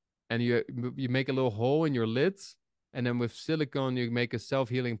water and you make a little hole in your lids, and then with silicone you make a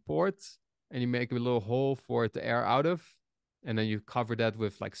self-healing port, and you make a little hole for it to air out of, and then you cover that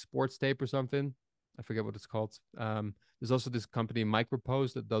with like sports tape or something. I forget what it's called. There's also this company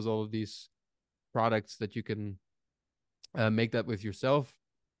Micropose that does all of these products that you can make that with yourself.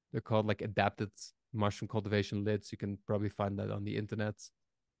 They're called like adapted mushroom cultivation lids. You can probably find that on the internet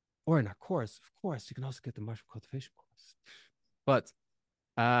or in our course. Of course, you can also get the mushroom cultivation course. But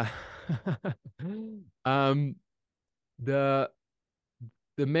uh, um, the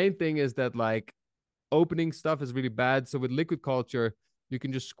the main thing is that like opening stuff is really bad. So with liquid culture, you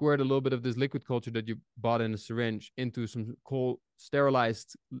can just squirt a little bit of this liquid culture that you bought in a syringe into some cold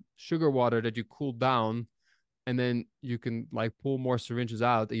sterilized sugar water that you cool down, and then you can like pull more syringes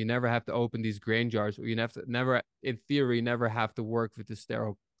out, and you never have to open these grain jars, or you have to never, in theory, never have to work with the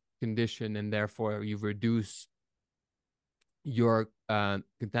sterile condition, and therefore you reduce your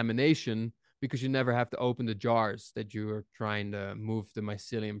contamination because you never have to open the jars that you are trying to move the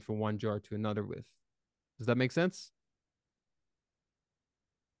mycelium from one jar to another with. Does that make sense?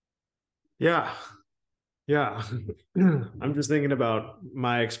 yeah, yeah. I'm just thinking about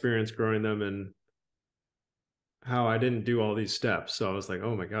my experience growing them and how I didn't do all these steps. So I was like,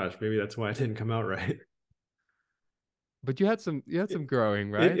 oh my gosh, maybe that's why it didn't come out right. But you had some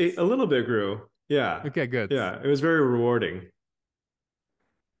growing, right? It a little bit grew. Yeah. Okay, good. Yeah. It was very rewarding.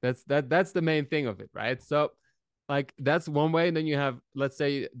 That's the main thing of it, right? So like that's one way. And then you have, let's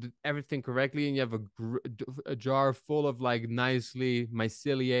say, everything correctly, and you have a jar full of like nicely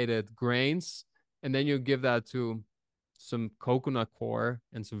myceliated grains, and then you give that to some coconut coir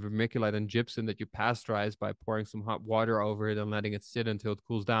and some vermiculite and gypsum that you pasteurize by pouring some hot water over it and letting it sit until it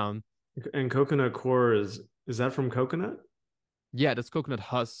cools down. And coconut coir is that from coconut? Yeah, that's coconut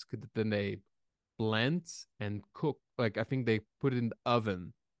husk that then they blend and cook. Like I think they put it in the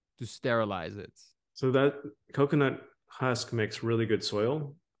oven to sterilize it. So that coconut husk makes really good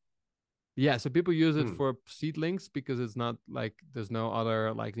soil. Yeah, so people use it Hmm. for seedlings because it's not like there's no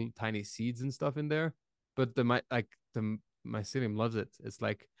other like tiny seeds and stuff in there. But the mycelium loves it. It's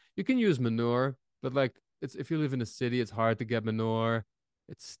like you can use manure, but like it's if you live in a city, it's hard to get manure.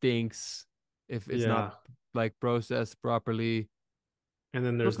 It stinks if it's not Yeah. like processed properly. And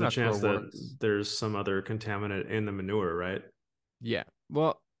then there's the Coconut coir chance that works. there's some other contaminant in the manure, right? Yeah.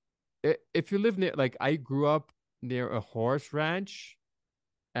 Well, if you live near, like I grew up near a horse ranch.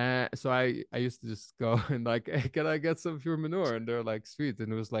 So I used to just go and like, hey, can I get some pure manure? And they're like, sweet.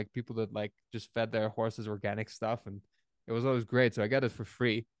 And it was like people that like just fed their horses organic stuff, and It was always great, so I got it for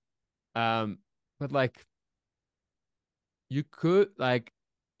free. Um, but like you could like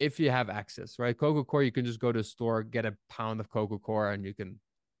if you have access, right? Cocoa core, you can just go to a store, get a pound of cocoa core, and you can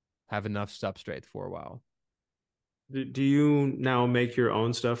have enough substrate for a while. Do you now make your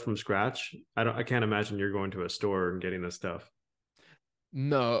own stuff from scratch? I can't imagine you're going to a store and getting this stuff.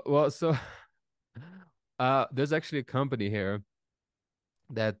 No, well, so there's actually a company here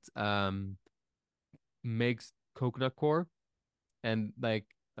that makes coconut core and like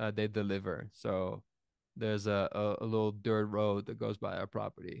they deliver. So there's a little dirt road that goes by our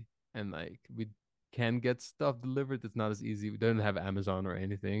property, and like we can get stuff delivered. It's not as easy. We don't have Amazon or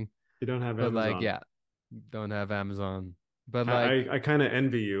anything, You don't have but like Amazon. yeah, don't have Amazon. But I like I kind of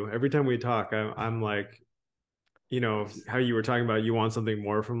envy you. Every time we talk, I'm like, how you were talking about you want something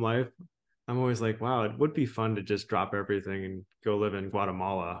more from life. I'm always like, wow, it would be fun to just drop everything and go live in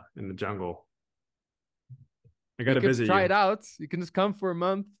Guatemala in the jungle. I got you to could visit try you. it out. You can just come for a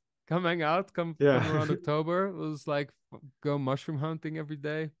month, come hang out, come Yeah. around October. It was like go mushroom hunting every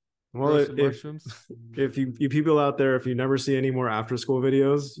day, Well, grow some mushrooms. if you people out there, if you never see any more after school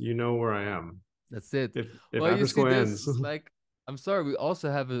videos, you know where I am. That's it. If Well, you after see school this ends, is like I'm sorry, we also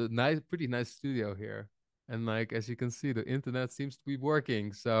have a nice pretty nice studio here. And like as you can see, the internet seems to be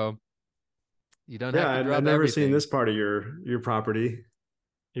working, so you don't yeah, have to I've drop never seen everything. this part of your property.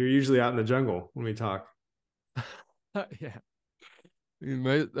 You're usually out in the jungle when we talk. Yeah.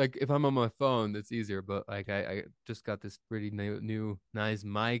 Like if I'm on my phone, it's easier, but like I just got this pretty new nice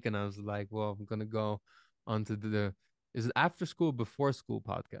mic and I was like, well, I'm gonna go onto the is it after school, before school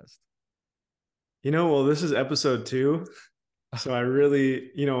podcast? Well, this is episode 2, so I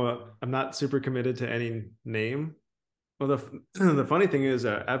really, I'm not super committed to any name. Well, the funny thing is,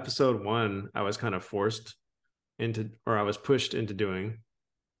 episode 1, I was kind of forced into, or I was pushed into doing,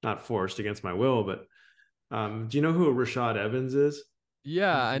 not forced against my will, but do you know who Rashad Evans is?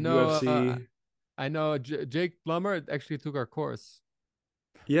 Yeah, He's the UFC. I know Jake Plummer actually took our course.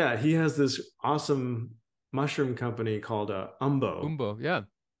 Yeah, he has this awesome mushroom company called Umbo, Umbo, yeah,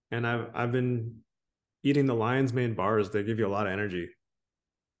 and I've been eating the lion's mane bars. They give you a lot of energy.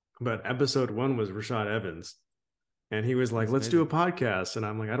 But episode 1 was Rashad Evans, and he was like, that's "Let's do a amazing. podcast," and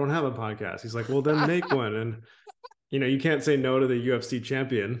I'm like, "I don't have a podcast." He's like, "Well, then make one." And you can't say no to the UFC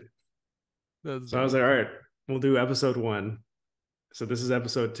champion. That's So I was very like, "All funny. right, we'll do episode 1." So this is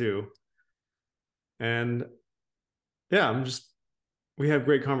episode 2, and yeah, we have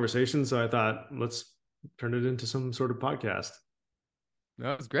great conversations. So I thought, let's turn it into some sort of podcast.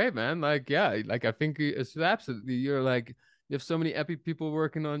 That was great, man. Like, yeah, like I think it's absolutely you're like you have so many epic people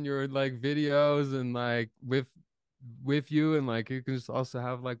working on your like videos and like with you and like you can just also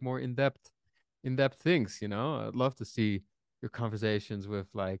have like more in-depth things, you know? I'd love to see your conversations with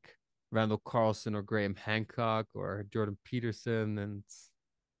like Randall Carlson or Graham Hancock or Jordan Peterson and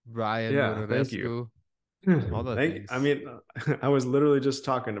Ryan Yeah, thank you. Motorescu, all the I things. mean, I was literally just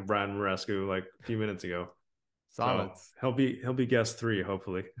talking to Brian Morescu like a few minutes ago. Solid. So he'll be guest 3,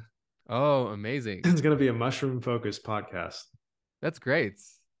 hopefully. Oh, amazing. It's gonna be a mushroom focused podcast. That's great.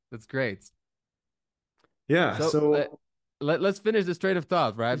 That's great. Yeah. So So let's finish this train of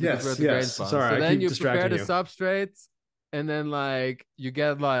thought, right? Because we're yes, at the grain yes. spawn. Sorry, So I then keep you prepare distracting the you. substrate, and then like you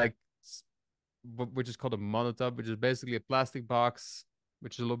get like which is called a monotub, which is basically a plastic box,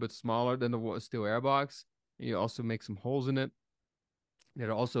 which is a little bit smaller than the steel air box. And you also make some holes in it.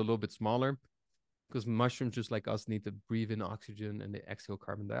 They're also a little bit smaller because mushrooms, just like us, need to breathe in oxygen and they exhale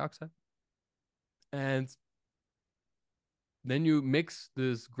carbon dioxide. And then you mix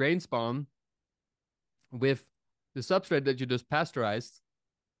this grain spawn with the substrate that you just pasteurized,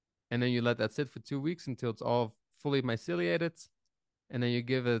 and then you let that sit for 2 weeks until it's all fully myceliated, and then you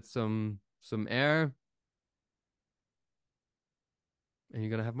give it some air, and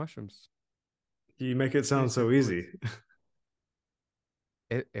you're gonna have mushrooms. You make it Pretty sound so straightforward.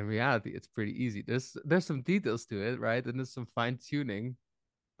 easy. In reality, it's pretty easy. There's some details to it, right? And there's some fine tuning.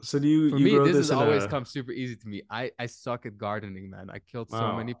 So do you For you me, grow this has this in always a come super easy to me. I suck at gardening, man. I killed so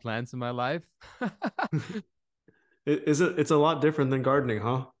wow? many plants in my life. It's a lot different than gardening,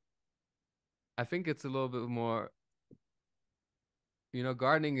 huh? I think it's a little bit more,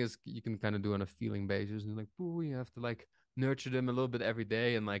 gardening is you can kind of do on a feeling basis, and like, ooh, you have to like nurture them a little bit every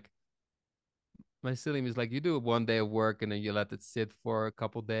day, and like mycelium is like you do it one day of work, and then you let it sit for a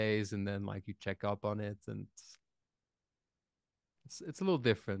couple days, and then like you check up on it, and it's a little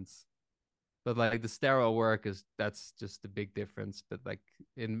different. But like the sterile work is that's just the big difference. But like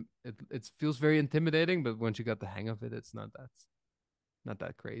it feels very intimidating, but once you got the hang of it, it's not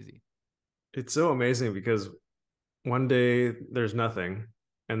that crazy. It's so amazing because one day there's nothing,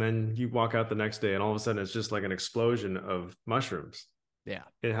 And then you walk out the next day and all of a sudden it's just like an explosion of mushrooms. Yeah,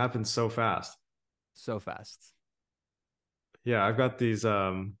 It happens so fast. so fast. Yeah, I've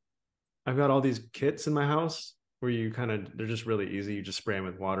got all these kits in my house where you kind of they're just really easy. You just spray them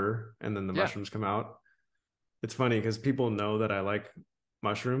with water and then the Yeah. mushrooms come out. It's funny because people know that I like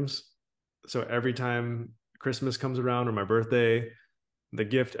mushrooms. So every time Christmas comes around or my birthday, the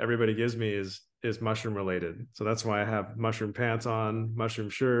gift everybody gives me is mushroom related. So that's why I have mushroom pants on, mushroom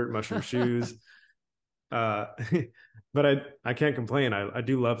shirt, mushroom shoes. Uh, but I can't complain. I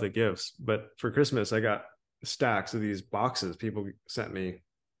do love the gifts. But for Christmas, I got stacks of these boxes people sent me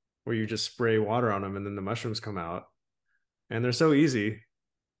where you just spray water on them and then the mushrooms come out. And they're so easy.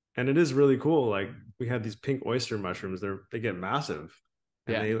 And it is really cool. Like we had these pink oyster mushrooms. They get massive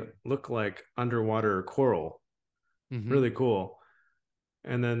and Yeah. they look like underwater coral. Mm-hmm. Really cool.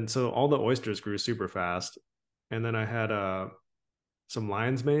 And then so all the oysters grew super fast. And then I had some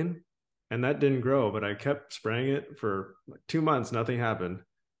lion's mane, and that didn't grow, but I kept spraying it for like 2 months. Nothing happened.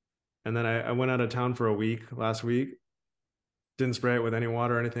 And then I went out of town for a week last week, didn't spray it with any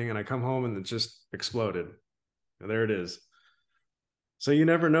water or anything, and I come home and it just exploded. And there it is. So you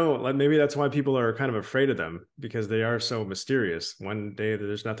never know. Like maybe that's why people are kind of afraid of them because they are so mysterious. One day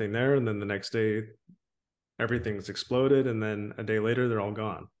there's nothing there, and then the next day everything's exploded, and then a day later they're all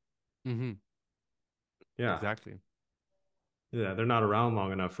gone. Mm-hmm. Yeah, Exactly. yeah, they're not around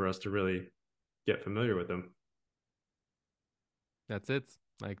long enough for us to really get familiar with them. That's it.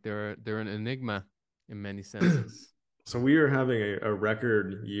 Like they're an enigma in many senses. So we are having a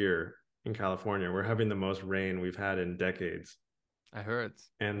record year in California. We're having the most rain we've had in decades, I heard.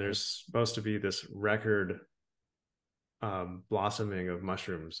 and I heard. there's supposed to be this record blossoming of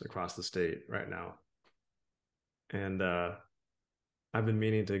mushrooms across the state right now. And I've been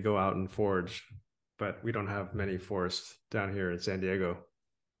meaning to go out and forage, but we don't have many forests down here in San Diego.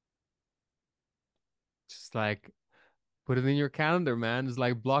 Just like put it in your calendar, man. Just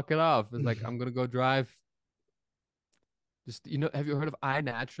like block it off. It's like I'm gonna go drive. Just have you heard of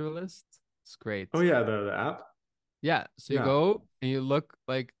iNaturalist? It's great. Oh yeah, the app. Yeah. So you Yeah. go and you look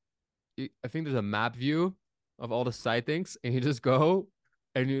like I think there's a map view of all the sightings, and you just go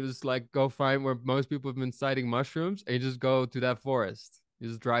and you just like go find where most people have been sighting mushrooms, and you just go to that forest. You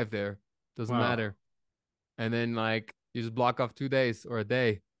just drive there. Doesn't Wow. matter. And then like you just block off 2 days or a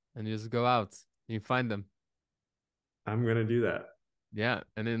day, and you just go out and you find them. I'm gonna do that. Yeah,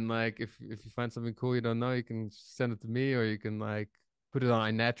 and then like if you find something cool you don't know, you can send it to me, or you can like put it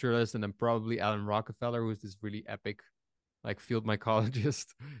on iNaturalist, and then probably Alan Rockefeller, who's this really epic like field mycologist,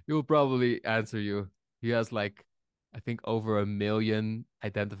 he will probably answer you. He has like I think over 1 million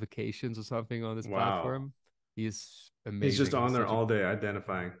identifications or something on this Wow. platform. He's He's just amazing. on He's there such a all day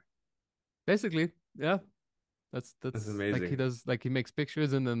identifying. basically, yeah. That's That's that's like he amazing. does like he makes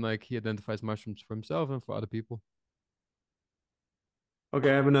pictures and then like he identifies mushrooms for himself and for other people. Okay,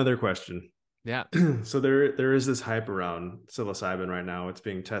 I have another question. Yeah. So there is this hype around psilocybin right now. It's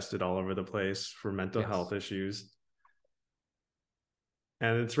being tested all over the place for mental Yes. health issues,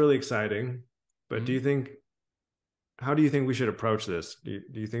 and it's really exciting. But Mhm. how do you think we should approach this? Do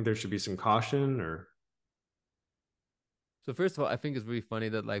you think there should be some caution or So first of all, I think it's really funny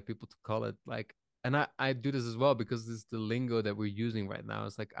that like people call it like, and I do this as well because this is the lingo that we're using right now.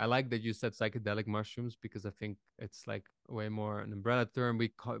 It's like I like that you said psychedelic mushrooms because I think it's like way more an umbrella term.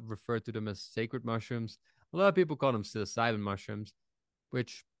 Refer to them as sacred mushrooms. A lot of people call them psilocybin mushrooms,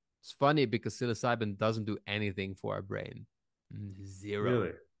 which is funny because psilocybin doesn't do anything for our brain. Zero.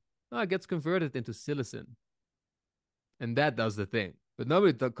 really? No, it gets converted into psilocin, and that does the thing. But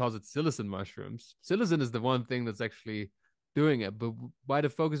nobody calls it psilocin mushrooms. Psilocin is the one thing that's actually doing it. But why the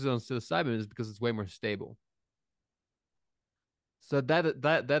focus is on psilocybin is because it's way more stable. So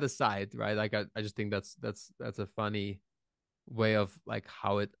that aside, right? Like I just think that's a funny way of like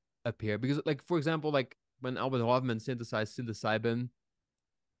how it appeared. Because like for example, like when Albert Hoffman synthesized psilocybin,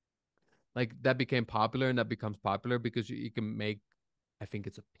 like that became popular and that becomes popular because you can make I think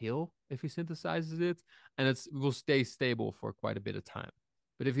it's a pill if he synthesizes it, and it will stay stable for quite a bit of time.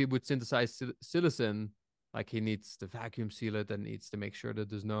 But if he would synthesize psilocin, like he needs to vacuum seal it and needs to make sure that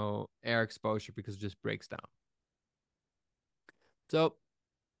there's no air exposure because it just breaks down. So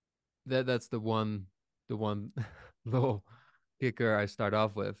that's the one little kicker I start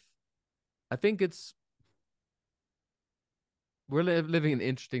off with. I think it's we're living in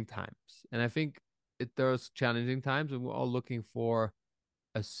interesting times, and I think there's challenging times, and we're all looking for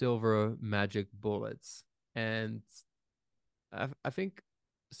a silver magic bullets. And I think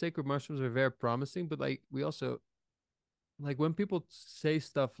sacred mushrooms are very promising, but like we also like when people say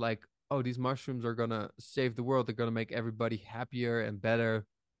stuff like, oh, these mushrooms are gonna save the world. They're gonna make everybody happier and better.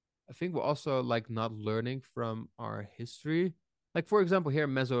 I think we're also like not learning from our history. Like for example, here in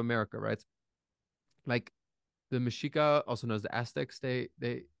Mesoamerica, right? Like the Mexica, also known as the Aztecs, they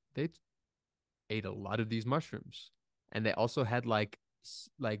ate a lot of these mushrooms, and they also had like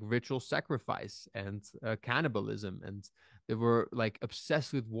ritual sacrifice and cannibalism, and they were like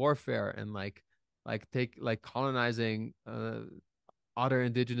obsessed with warfare and like colonizing other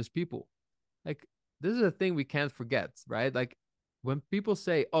indigenous people. Like this is a thing we can't forget, right? Like when people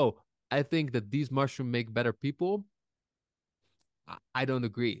say, "Oh, I think that these mushrooms make better people," I don't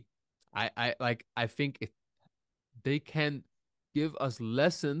agree. I think they can give us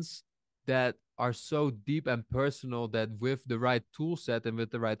lessons that are so deep and personal that with the right tool set and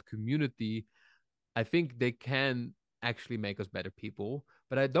with the right community, I think they can actually make us better people.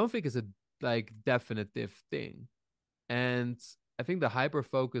 But I don't think it's a like definitive thing. And I think the hyper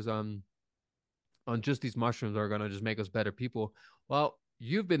focus on just these mushrooms are gonna just make us better people. Well,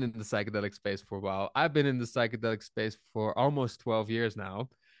 you've been in the psychedelic space for a while. I've been in the psychedelic space for almost 12 years now.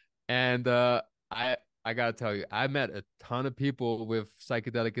 And I gotta tell you, I met a ton of people with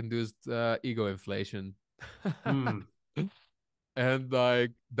psychedelic induced ego inflation. Hmm. And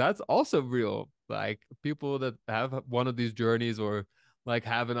like that's also real. Like people that have one of these journeys or like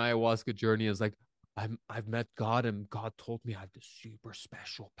have an ayahuasca journey is like, I've met God and God told me I have this super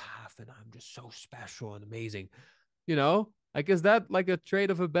special path and I'm just so special and amazing. You know? Like is that like a trait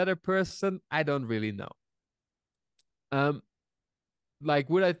of a better person? I don't really know. Um like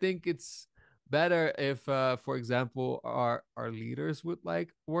would I think it's better if for example our leaders would like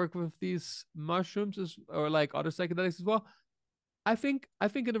work with these mushrooms or like other psychedelics as well? I think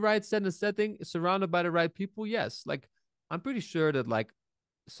in the right set and setting, surrounded by the right people, yes. Like I'm pretty sure that like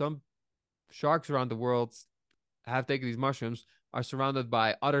some sharks around the world have taken these mushrooms, are surrounded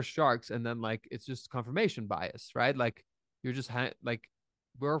by other sharks, and then like it's just confirmation bias, right? Like you're just like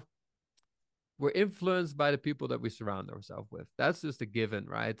we're we're influenced by the people that we surround ourselves with. That's just a given,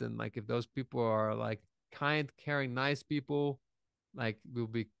 right? And like if those people are like kind, caring, nice people, like we'll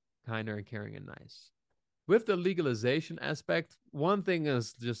be kinder and caring and nice. With the legalization aspect, one thing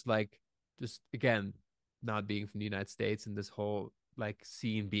is just again, not being from the United States and this whole like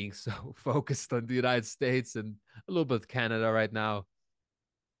scene being so focused on the United States and a little bit Canada right now.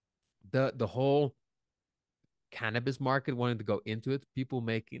 The whole cannabis market wanting to go into it, people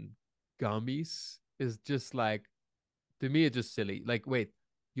making gummies is just like to me it's just silly. Like, wait,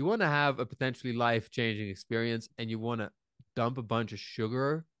 you want to have a potentially life changing experience and you want to dump a bunch of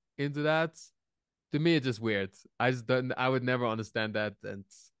sugar into that? To me, it's just weird. I just don't. I would never understand that, and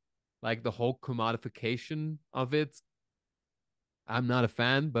like the whole commodification of it. I'm not a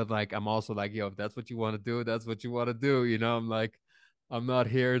fan, but like I'm also like, yo, if that's what you want to do, that's what you want to do. You know, I'm like, I'm not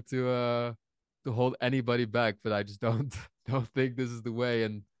here to hold anybody back, but I just don't don't think this is the way,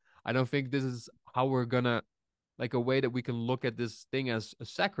 and I don't think this is how we're gonna like a way that we can look at this thing as a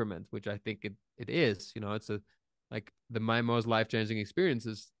sacrament, which I think it is. You know, it's a like the my most life changing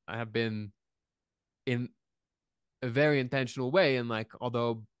experiences I have been in a very intentional way. And like,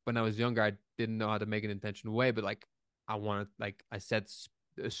 although when I was younger, I didn't know how to make an intentional way, but like, I wanted, like, I set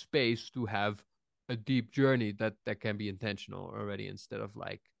a space to have a deep journey that can be intentional already instead of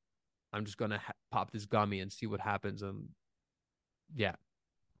like, I'm just gonna pop this gummy and see what happens. And yeah.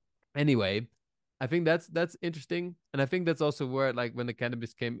 Anyway, I think that's interesting, and I think that's also where like when the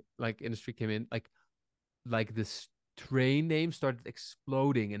cannabis came like industry came in, like this train name started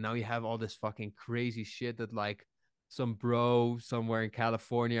exploding and now you have all this fucking crazy shit that like some bro somewhere in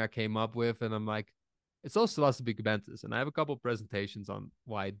California came up with, and I'm like it's all psilocybe cubensis, and I have a couple of presentations on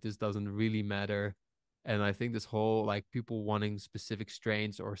why this doesn't really matter. And I think this whole like people wanting specific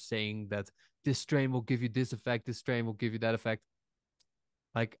strains or saying that this strain will give you this effect, this strain will give you that effect.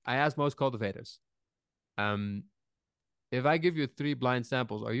 Like I asked most cultivators, um if I give you three blind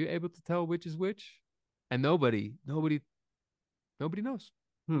samples, are you able to tell which is which? And nobody knows.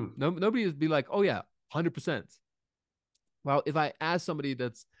 Hmm. No, nobody would be like, oh yeah, 100%. Well, if I ask somebody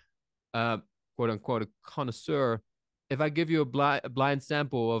that's uh, quote unquote a connoisseur, if I give you a blind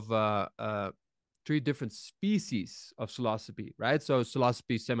sample of three different species of psilocybe, right? So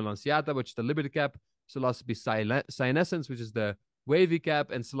psilocybe semilanciata, which is the liberty cap, psilocybe cyanescens, which is the wavy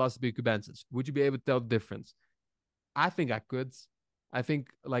cap, and psilocybe cubensis. Would you be able to tell the difference? I think I could. I think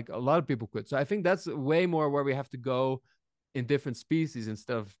like a lot of people could. So I think that's way more where we have to go in different species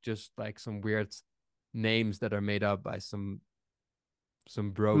instead of just like some weird names that are made up by some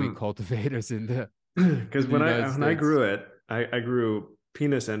broy Hmm. cultivators Because in the United when I States. grew it, I grew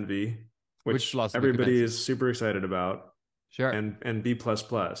penis envy, Which which philosophy everybody is cubensis? super excited about, Sure. and B plus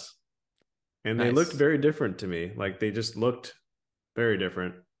plus. and they looked Nice. very different to me. Like they just looked very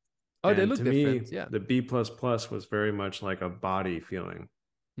different. Oh, they And look to different. me, Yeah. the B plus plus was very much like a body feeling,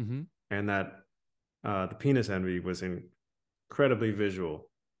 Mm-hmm. and that the penis envy was incredibly visual.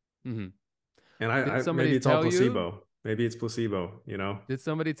 Mm-hmm. And Did maybe somebody it's all tell you? placebo. Maybe it's placebo. You know? Did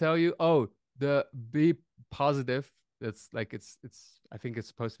somebody tell you? Oh, the B positive. That's like it's. I think it's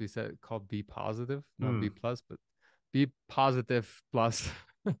supposed to be said called B positive, not B Hmm. plus, but B positive plus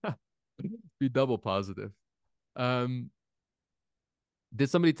B double positive. Um, did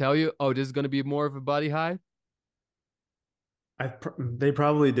somebody tell you? Oh, this is gonna be more of a body high. They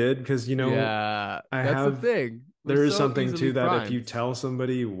probably did because Yeah, I that's the have thing. We're there is so something easily to that. If you primed. tell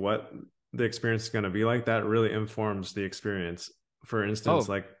somebody what the experience is going to be like, that really informs the experience. For instance,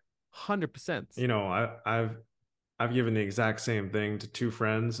 Oh, like 100%. I've given the exact same thing to two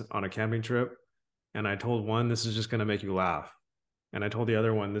friends on a camping trip, and I told one this is just going to make you laugh, and I told the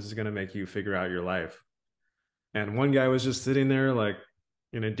other one this is going to make you figure out your life. And one guy was just sitting there like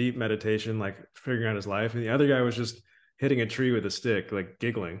in a deep meditation, like figuring out his life, and the other guy was just hitting a tree with a stick, like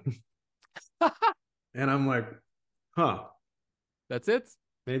giggling. And I'm like, huh, That's it.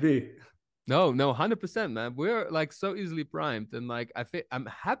 maybe. No, no, 100%, man. We're like so easily primed, and like I'm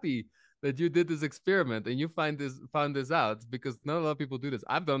happy that you did this experiment and you found this out because not a lot of people do this.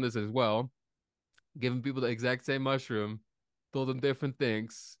 I've done this as well, given people the exact same mushroom, told them different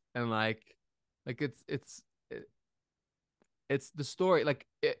things, and like it's the story. Like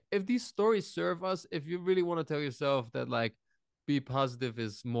if these stories serve us, if you really want to tell yourself that like be positive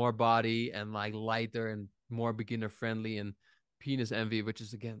is more body and like lighter and more beginner friendly and penis envy, which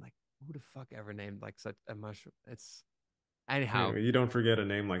is again like who the fuck ever named like such a mushroom? It's anyhow, You don't forget a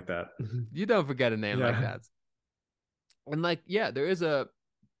name like that. you don't forget a name like Yeah. that. And like, yeah, there's a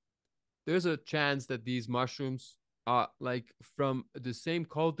chance that these mushrooms are like from the same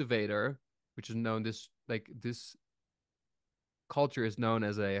cultivator, which is known this like this culture is known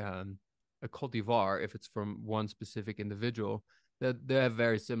as a cultivar if it's from one specific individual that they have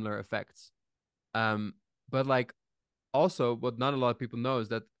very similar effects. But like also what not a lot of people know is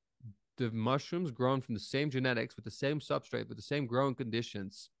that the mushrooms grown from the same genetics with the same substrate with the same growing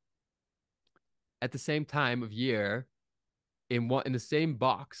conditions at the same time of year in the same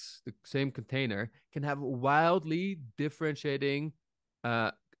box, the same container, can have wildly differentiating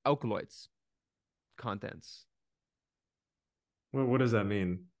uh, alkaloids contents. What does that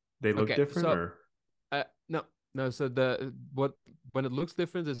mean? They look Okay, different so or no, no. So the what when it looks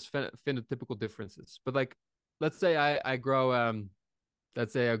different, it's phenotypical differences. But like, let's say I grow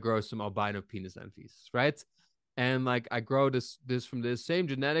let's say I grow some albino penis envies, right? And like I grow this from the same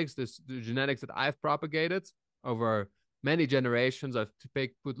genetics, the genetics that I've propagated over many generations. I've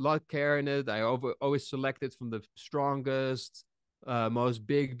put a lot of care in it. Always select it from the strongest, most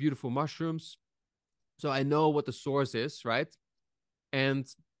big, beautiful mushrooms. So I know what the source is, right? And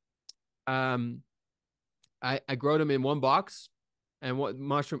um, I grow them in one box, and what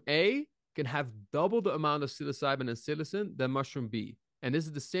mushroom A can have double the amount of psilocybin and psilocin than mushroom B. And this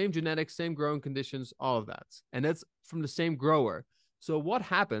is the same genetics, same growing conditions, all of that. And that's from the same grower. So what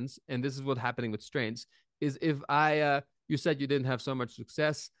happens, and this is what's happening with strains, is if you said you didn't have so much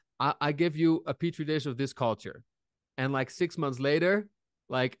success, I give you a petri dish of this culture, and like 6 months later,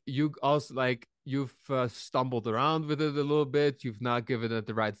 like you also like you've stumbled around with it a little bit, you've not given it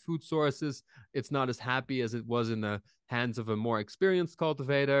the right food sources, it's not as happy as it was in the hands of a more experienced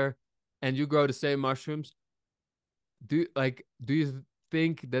cultivator, and you grow the same mushrooms. Do you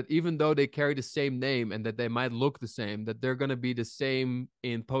think that even though they carry the same name and that they might look the same, that they're going to be the same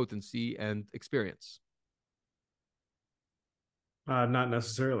in potency and experience? not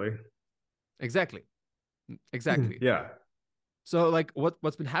necessarily? Exactly. Exactly. Yeah. So like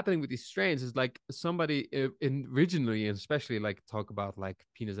what's been happening with these strains is like somebody in originally, and especially like talk about like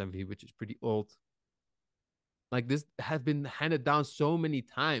penis envy, which is pretty old. Like this has been handed down so many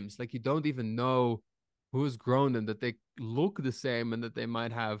times, like you don't even know who's grown them. That they look the same and that they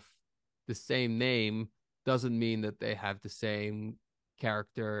might have the same name doesn't mean that they have the same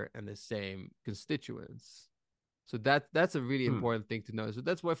character and the same constituents. So that's a really Hmm. important thing to know. So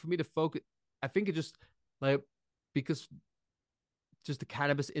that's why for me to focus, I think it just like because just the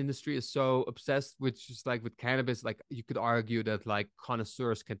cannabis industry is so obsessed with just like with cannabis, like you could argue that like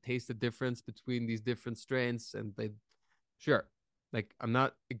connoisseurs can taste the difference between these different strains, and they sure, like I'm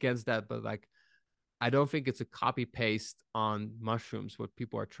not against that, but like I don't think it's a copy paste on mushrooms what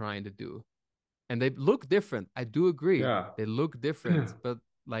people are trying to do. And they look different, I do agree, Yeah. they look different, but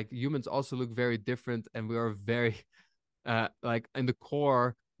like humans also look very different, and we are very like in the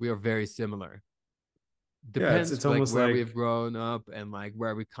core we are very similar. Yeah, Depends it's like almost where we've like grown up and like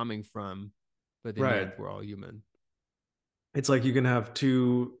where we're coming from. but in the Right. end, we're all human. It's like you can have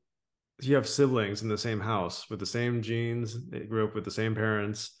two, you have siblings in the same house with the same genes. They grew up with the same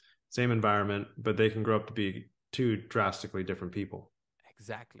parents, same environment, but they can grow up to be two drastically different people.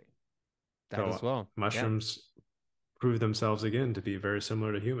 Exactly. That as So well. Yeah. mushrooms prove themselves again to be very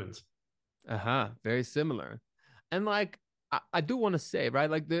similar to humans. Uh-huh. Very similar. And like I do want to say, right?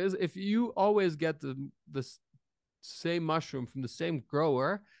 Like there's if you always get the same mushroom from the same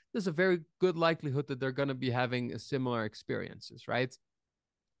grower, there's a very good likelihood that they're gonna be having similar experiences, right?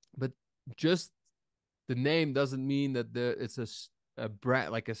 But just the name doesn't mean that it's a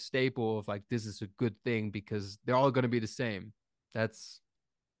brand like a staple of like this is a good thing because they're all gonna be the same. That's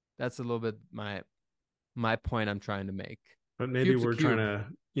that's a little bit my point I'm trying to make. But maybe Cube's a we're trying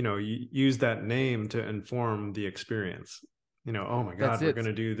cube. to, use that name to inform the experience. Oh my That's God, we're it. going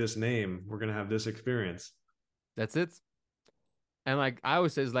to do this name. We're going to have this experience. That's it. And like I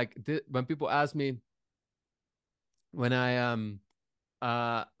always say, is like when people ask me when I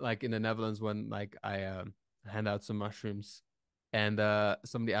like in the Netherlands when like I hand out some mushrooms and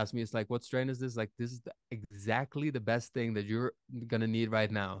somebody asked me, it's like, what strain is this? Like, this is exactly the best thing that you're gonna need right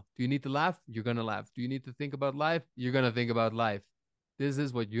now. Do you need to laugh? You're gonna laugh. Do you need to think about life? You're gonna think about life. This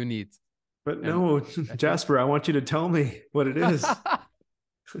is what you need. But And no, I think Jasper, I want you to tell me what it is.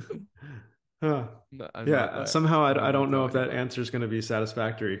 Huh. no, I'm not Yeah, like somehow I'm I not gonna don't know tell if that anybody. answer is going to be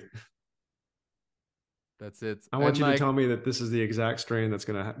satisfactory. That's it. I want And you to like, tell me that this is the exact strain that's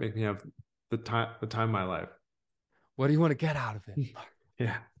going to make me have the time of my life. what do you want to get out of it?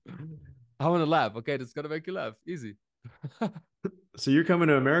 Yeah. I want to laugh. Okay, that's gonna make you laugh. Easy. So you're coming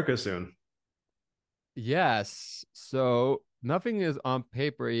to America soon. Yes. So nothing is on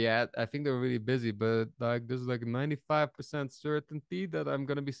paper yet. I think they're really busy, but like there's like 95% certainty that I'm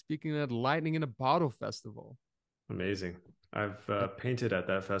gonna be speaking at Lightning in a Bottle Festival. Amazing. I've I painted at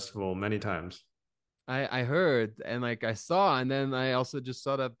that festival many times. I heard and like I saw, and then I also just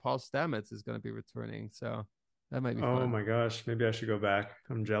saw that Paul Stamets is gonna be returning. So that might be Oh fun. my gosh, maybe I should go back.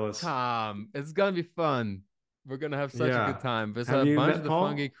 I'm jealous. Come, it's gonna be fun. We're gonna have such a good Yeah. time. There's Have a you bunch of met the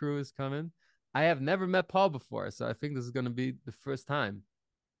Fungi Paul? crew is coming. I have never met Paul before, so I think this is gonna be the first time.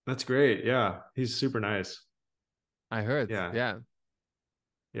 That's great. Yeah, he's super nice. I heard, Yeah, yeah.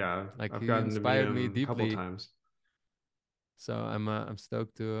 yeah. Like I've he gotten to meet inspired me him a couple deeply. times. So I'm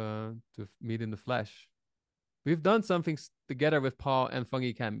stoked to meet in the flesh. We've done something together with Paul and Fungi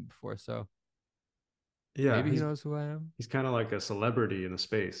Academy before, so Yeah, maybe he he's knows who I am. he's kind of like a celebrity in the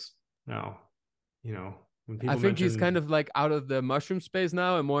space now. When I people think he's kind mention, of like out of the mushroom space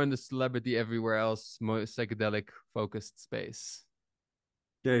now and more in the celebrity everywhere else, more psychedelic focused space.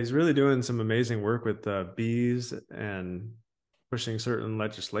 yeah, he's really doing some amazing work with bees and pushing certain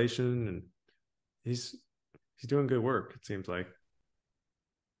legislation, and he's he's doing good work. It seems like.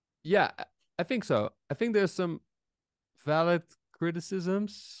 Yeah, I think so. I think there's some valid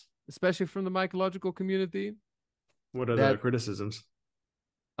criticisms, especially from the mycological community, What are the that criticisms?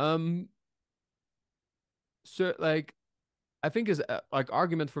 um so like I think his like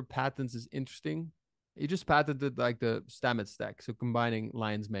argument for patents is interesting. He just patented like the Stamets stack, so combining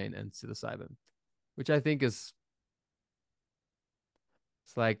lion's mane and psilocybin, which I think is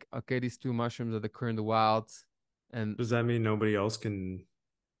it's like okay, these two mushrooms that occur in the wild, and Does that mean nobody else can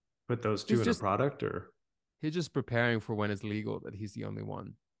put those two he's in a just product, or? he's just preparing for when it's legal that he's the only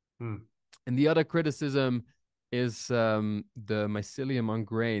one. Hmm. And the other criticism is the mycelium on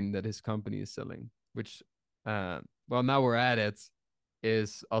grain that his company is selling, which well now we're at it,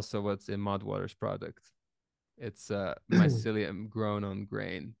 is also what's in Mudwater's product. It's mycelium grown on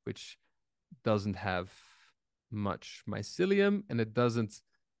grain, which doesn't have much mycelium, and it doesn't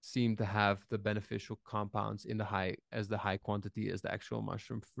seem to have the beneficial compounds in the high quantity as the actual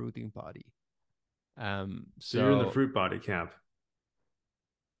mushroom fruiting body. So you're in the So fruit body camp.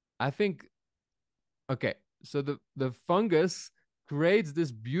 I think okay, so the fungus creates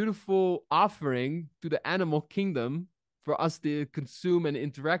this beautiful offering to the animal kingdom for us to consume and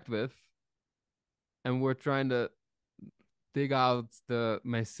interact with, and we're trying to dig out the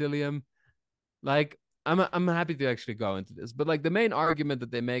mycelium. Like I'm happy to actually go into this, but like the main argument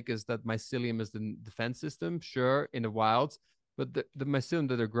that they make is that mycelium is the defense system, sure, in the wild, but the mycelium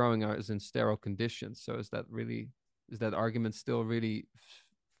that they're growing are is in sterile conditions. So is that argument still really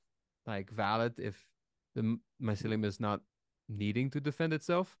like valid if the mycelium is not needing to defend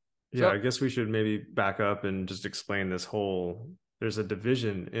itself? Yeah, So I guess we should maybe back up and just explain this whole. There's a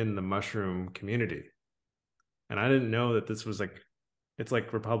division in the mushroom community, and I didn't know that this was like, it's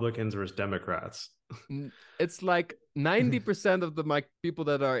like Republicans versus Democrats. it's like 90% of the people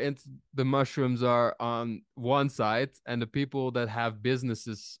that are into the mushrooms are on one side, and the people that have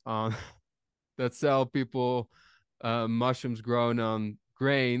businesses on that sell people mushrooms grown on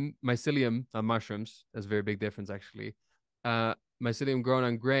grain, mycelium, not mushrooms. That's a very big difference, actually. Uh, Mycelium grown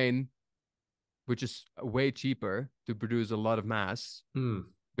on grain, which is way cheaper to produce a lot of mass. Hmm.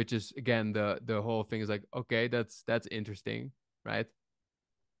 Which is again the whole thing is like, okay, that's interesting, right?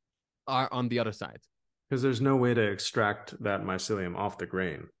 Are on the other side. Because there's no way to extract that mycelium off the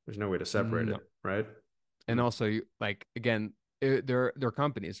grain. There's no way to separate it, No, right? and Hmm. also like again, they're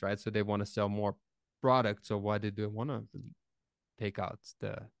companies, right? So they want to sell more product. So why did they want to take out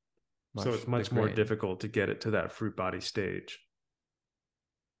So it's the much more grain? difficult to get it to that fruit body stage.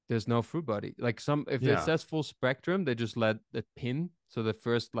 There's no fruit body. Like some, if it Yeah. says full spectrum, they just let it pin. So the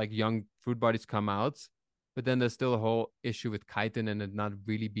first like young fruit bodies come out, but then there's still a whole issue with chitin and it not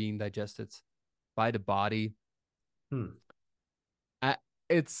really being digested by the body. Hmm. I,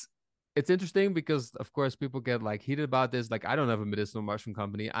 it's it's interesting because of course people get like heated about this. Like I don't have a medicinal mushroom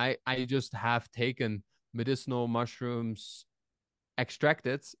company. I just have taken medicinal mushrooms,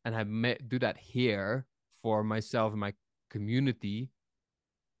 extracted, and do that here for myself and my community.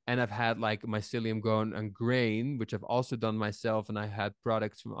 And I've had like mycelium grown on grain, which I've also done myself, and I had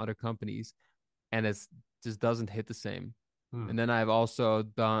products from other companies, and it's just doesn't hit the same. Hmm. And then I've also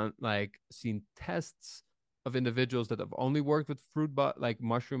done like seen tests of individuals that have only worked with like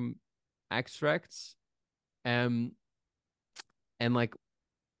mushroom extracts, and like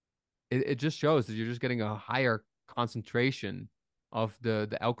it just shows that you're just getting a higher concentration of the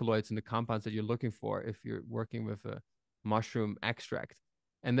alkaloids and the compounds that you're looking for if you're working with a mushroom extract.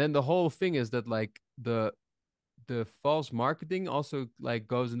 And then the whole thing is that like the false marketing also like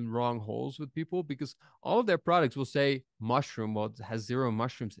goes in wrong holes with people because all of their products will say mushroom, well, it has zero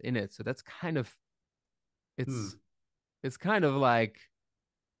mushrooms in it. So that's kind of it's Hmm. it's kind of like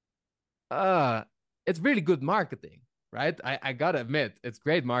uh it's really good marketing, right? I gotta admit, it's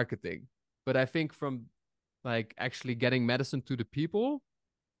great marketing. But I think from like actually getting medicine to the people,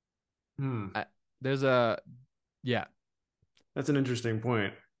 Hmm. I, there's a yeah, That's an interesting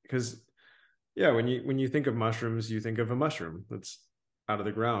point because yeah, when you think of mushrooms, you think of a mushroom that's out of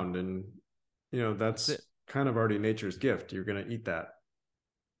the ground, and that's it. that's kind of already nature's gift. You're gonna eat that,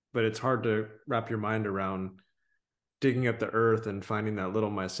 but it's hard to wrap your mind around digging up the earth and finding that little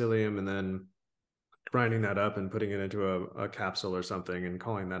mycelium and then grinding that up and putting it into a capsule or something and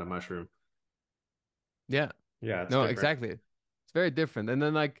calling that a mushroom. Yeah. Yeah, it's No, different. exactly. It's very different. And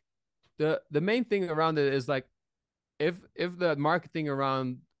then like the main thing around it is like if the marketing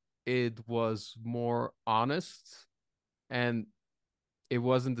around it was more honest and it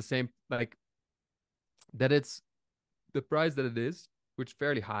wasn't the same like that it's the price that it is, which is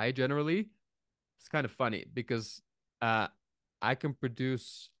fairly high generally, it's kind of funny because uh I can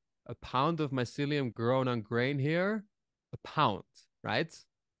produce a pound of mycelium grown on grain here, a pound, right?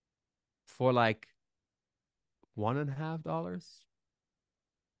 For like $1.50.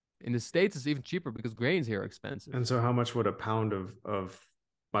 In the States, it's even cheaper because grains here are expensive. And so how much would a pound of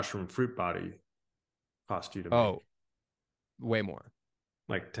mushroom fruit body cost you to make? Oh, way more.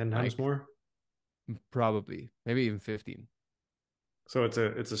 Like 10 times Like more? probably, maybe even 15. So it's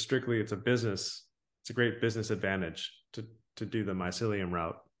a business. It's a great business advantage to do the mycelium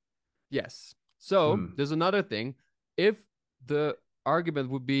route. Yes. So Hmm. there's another thing. If the argument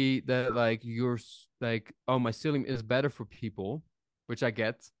would be that like you're like, oh, mycelium is better for people, which I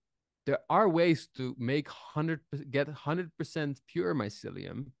get, there are ways to make 100% pure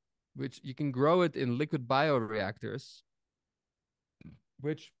mycelium, which you can grow it in liquid bioreactors,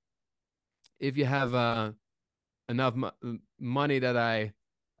 which if you have enough money that I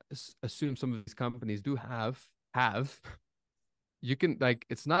assume some of these companies do have you can like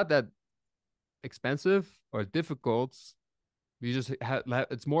it's not that expensive or difficult. You just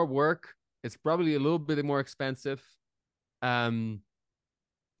it's more work. It's probably a little bit more expensive. Um,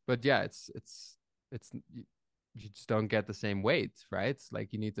 but yeah, it's you just don't get the same weight, right?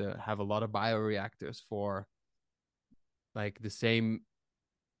 Like you need to have a lot of bioreactors for like the same.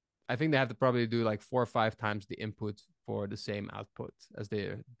 I think they have to probably do like 4 or 5 times the input for the same output as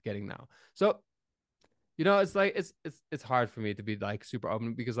they're getting now. So it's like it's hard for me to be like super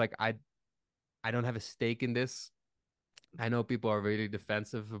open because like I don't have a stake in this. I know people are really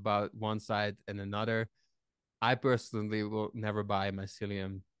defensive about one side and another. I personally will never buy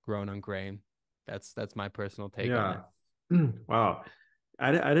mycelium grown on grain. That's my personal take on Yeah. it. Wow.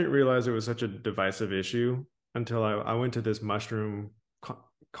 I didn't realize it was such a divisive issue until I went to this mushroom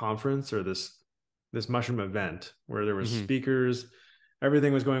conference or this mushroom event where there were Mm-hmm. speakers,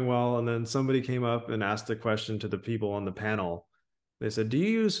 everything was going well, and then somebody came up and asked a question to the people on the panel. They said, "Do you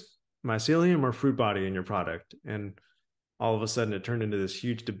use mycelium or fruit body in your product?" And all of a sudden, it turned into this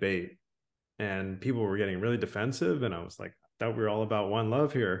huge debate. and people were getting really defensive, and I was like, I thought we were all about one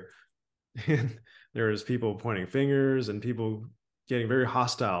love here. And there was people pointing fingers and people getting very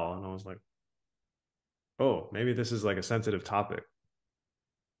hostile, and I was like, oh, maybe this is like a sensitive topic.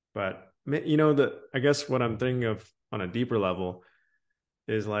 But the I guess what I'm thinking of on a deeper level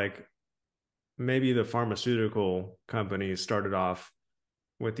is like maybe the pharmaceutical companies started off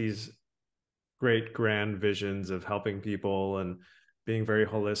with these great grand visions of helping people and being very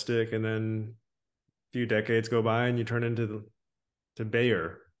holistic, and then a few decades go by and you turn into to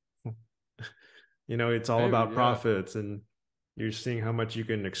Bayer. It's all Maybe, about yeah. profits, and you're seeing how much you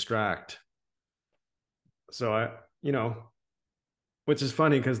can extract. So which is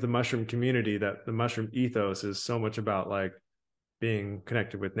funny because the mushroom community, that the mushroom ethos is so much about like being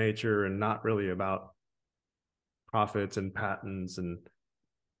connected with nature and not really about profits and patents and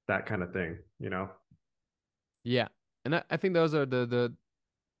that kind of thing. Yeah. And I think those are the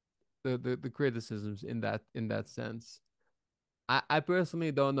criticisms in that sense. I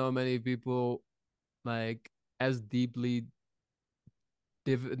personally don't know many people like as deeply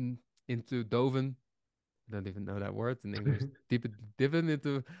diven into doven. I don't even know that word in English. Deep diven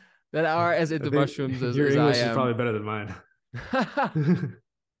into that are as I into think mushrooms your as I English is am. probably better than mine.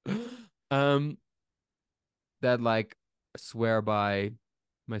 um that like swear by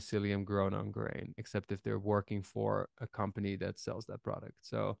mycelium grown on grain, except if they're working for a company that sells that product.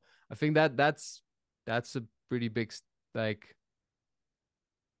 So I think that's a pretty big like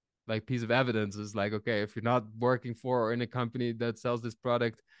piece of evidence is like, okay, if you're not working for or in a company that sells this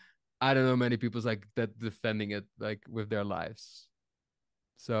product, I don't know many people's like that defending it like with their lives.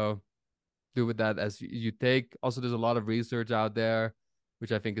 So do with that as you take. Also, there's a lot of research out there,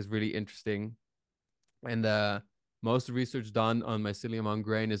 which I think is really interesting. And most research done on mycelium on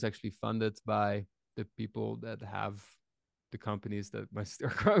grain is actually funded by the people that have the companies that are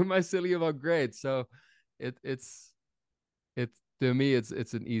growing mycelium on grain. So it's to me it's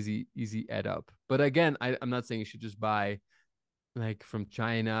an easy add up. But again, I'm not saying you should just buy like from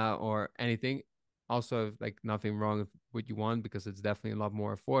China or anything. Also, like nothing wrong with what you want because it's definitely a lot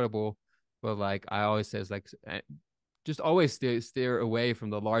more affordable. But like I always say, it's like just always steer away from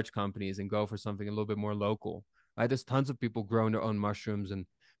the large companies and go for something a little bit more local. Right? There's tons of people growing their own mushrooms and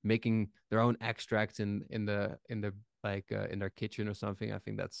making their own extracts in the in their kitchen or something. I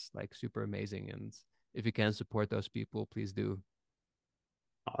think that's like super amazing. And if you can support those people, please do.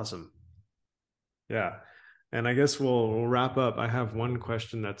 Awesome. Yeah. And I guess we'll wrap up. I have one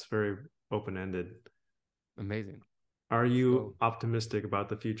question that's very open ended. Amazing. Are Let's you go. optimistic about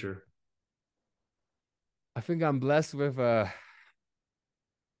the future? I think I'm blessed with a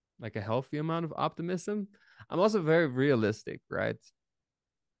like a healthy amount of optimism. I'm also very realistic, right?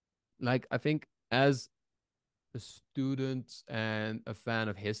 Like I think as a student and a fan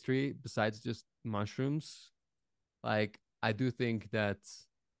of history, besides just mushrooms, like I do think that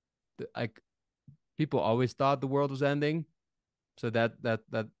like people always thought the world was ending. So that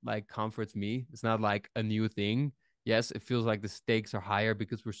like comforts me. It's not like a new thing. Yes, it feels like the stakes are higher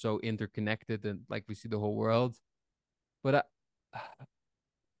because we're so interconnected and like we see the whole world. But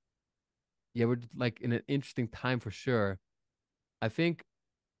yeah, we're like in an interesting time for sure. I think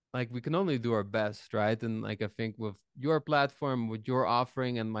like we can only do our best, right? And like I think with your platform, with your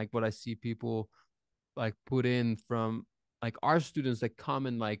offering, and like what I see people like put in from like our students that come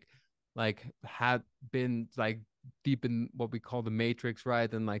and like had been like deep in what we call the matrix,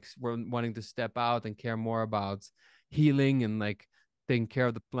 right? And like we're wanting to step out and care more about healing and like taking care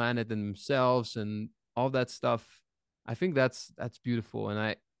of the planet and themselves and all that stuff. I think that's beautiful. And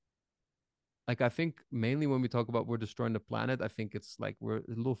I think mainly when we talk about we're destroying the planet, I think it's like we're a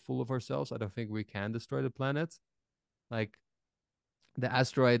little full of ourselves. I don't think we can destroy the planet. Like the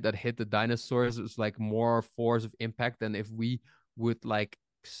asteroid that hit the dinosaurs was like more force of impact than if we would like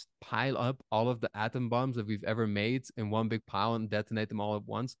pile up all of the atom bombs that we've ever made in one big pile and detonate them all at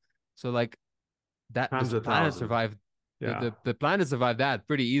once. So like that Times this a planet thousand. survived Yeah. the planet survived that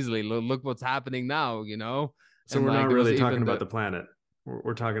pretty easily. Look what's happening now, So and we're like not there was really talking even about the the planet.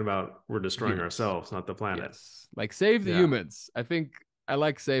 We're talking about we're destroying humans. ourselves, not the planet. Yes, like save the Yeah. humans. I think I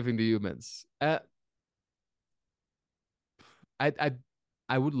like saving the humans. I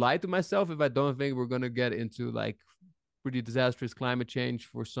I would lie to myself if I don't think we're gonna get into like pretty disastrous climate change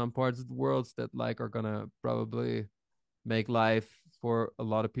for some parts of the world that like are gonna probably make life for a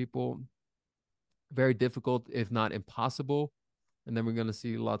lot of people very difficult, if not impossible. And then we're gonna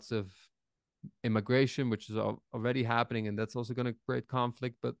see lots of immigration, which is already happening, and that's also gonna create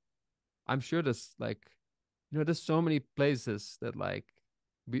conflict. But I'm sure there's like there's so many places that like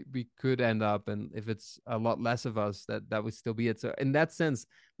we could end up, and if it's a lot less of us, that would still be it. So in that sense,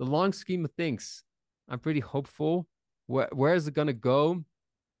 the long scheme of things, I'm pretty hopeful. Where is it gonna go?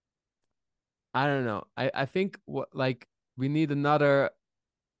 I don't know. I think what like we need another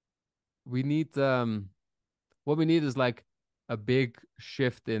we need what we need is like a big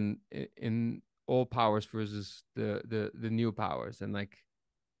shift in old powers versus the new powers. And like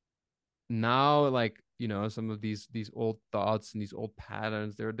now, like, you know, some of these old thoughts and these old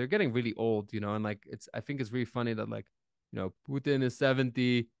patterns, they're getting really old, you know. And like it's, I think it's really funny that, like, you know, Putin is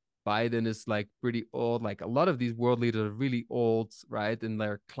 70, Biden is like pretty old. Like a lot of these world leaders are really old, right? And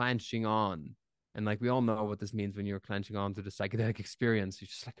they're clenching on. And like we all know what this means when you're clenching on to the psychedelic experience. You're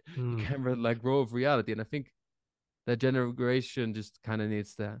just like, you Hmm. can't let go of reality. And I think that generation just kind of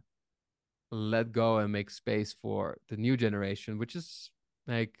needs to let go and make space for the new generation, which is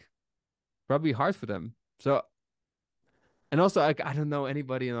like probably hard for them. So, and also, like, I don't know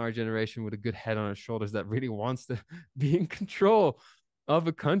anybody in our generation with a good head on his shoulders that really wants to be in control of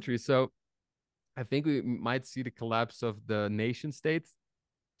a country. So I think we might see the collapse of the nation states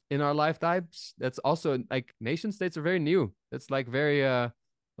in our lifetimes. That's also like nation states are very new. It's like very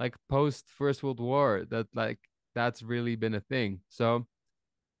like post First World War, that like that's really been a thing. So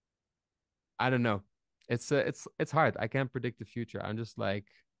I don't know. It's hard. I can't predict the future. I'm just like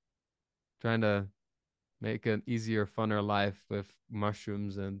trying to make an easier, funner life with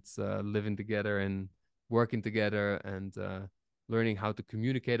mushrooms, and living together and working together, and learning how to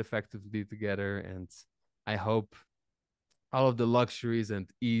communicate effectively together. And I hope all of the luxuries and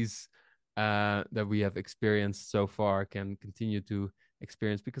ease that we have experienced so far can continue to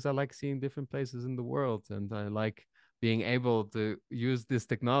experience, because I like seeing different places in the world, and I like being able to use this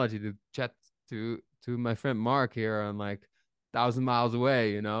technology to chat to my friend Mark here on like 1,000 miles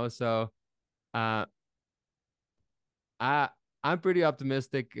away, you know. So uh I I'm pretty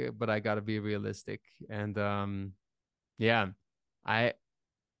optimistic, but I gotta be realistic. And yeah, I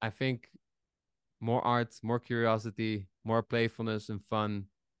I think more art, more curiosity, more playfulness and fun,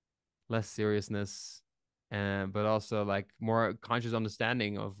 less seriousness, and but also like more conscious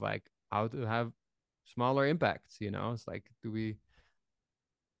understanding of like how to have smaller impacts. You know, it's like, do we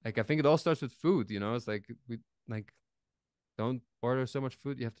like? I think it all starts with food. You know, it's like we like don't order so much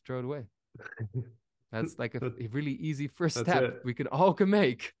food you have to throw it away. That's like a really easy first That's step it. we can all can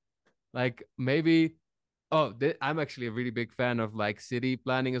make. Like maybe, oh, I'm actually a really big fan of like city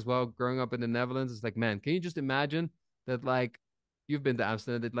planning as well. Growing up in the Netherlands, it's like, man, can you just imagine that, like, you've been to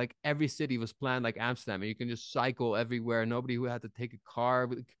Amsterdam, that like every city was planned like Amsterdam, and you can just cycle everywhere. Nobody who had to take a car.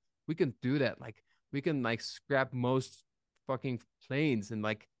 We can do that. Like we can like scrap most fucking planes and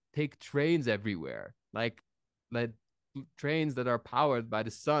like take trains everywhere. Like trains that are powered by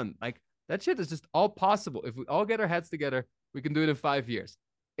the sun. Like that shit is just all possible. If we all get our heads together, we can do it in 5 years.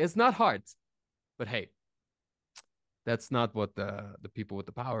 It's not hard, but hey, that's not what the people with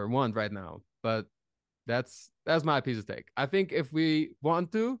the power want right now. But that's my piece of take. I think if we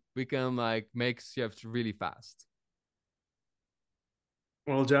want to, we can like make shifts really fast.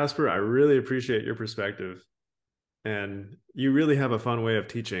 Well, Jasper, I really appreciate your perspective, and you really have a fun way of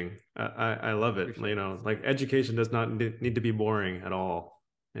teaching. I love it. You Appreciate it. know, like education does not need to be boring at all.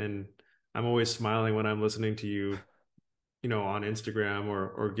 And I'm always smiling when I'm listening to you, you know, on Instagram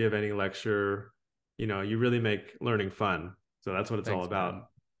or give any lecture. You know, you really make learning fun. So that's what it's all Thanks, about. man.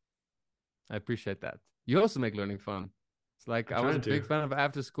 I appreciate that. You also make learning fun. It's like I'm I was a trying to. big fan of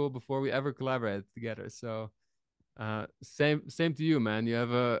after school before we ever collaborated together. So same to you, man. You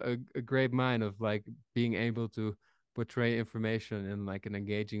have a great mind of like being able to portray information in like an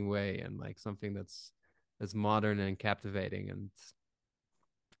engaging way, and like something that's modern and captivating. And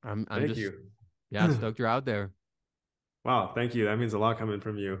I'm Thank just, you. yeah, stoked you're out there. Wow, thank you. That means a lot coming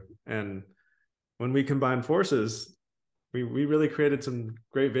from you. And when we combine forces, we really created some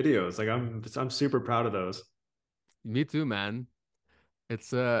great videos. Like I'm super proud of those. Me too, man.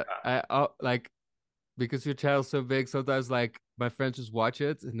 It's I like, because your channel's so big, sometimes like my friends just watch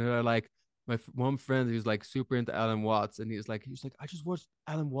it and they're like, one friend who's like super into Alan Watts, and he's like, I just watched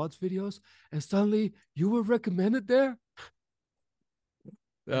Alan Watts videos and suddenly you were recommended there.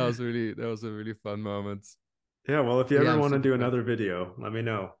 That was a really fun moment. Yeah, well, if you But yeah, ever I'm want to super do stoked. another video, let me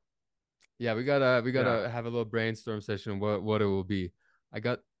know. Yeah, we Yeah, gotta have a little brainstorm session what it will be. I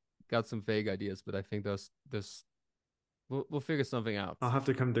got some vague ideas, but I think those we'll figure something out. I'll have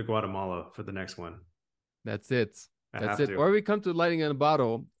to come to Guatemala for the next one. That's it. I That's have it. to. Or we come to lighting in a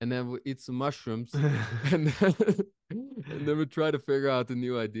bottle and then we eat some mushrooms and then, and then we try to figure out a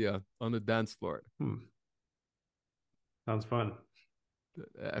new idea on the dance floor. Hmm, sounds fun.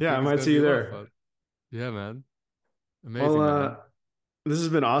 I Yeah, I think it's might gonna see be you a lot of there. fun. Yeah, man. Well, Amazing, man. This has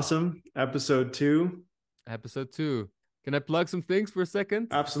been awesome. Episode 2. Episode 2. Can I plug some things for a second?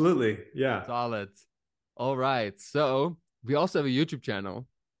 Absolutely. Yeah. Solid. All right. So we also have a YouTube channel,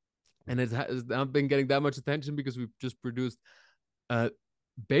 and it has not been getting that much attention because we've just produced uh,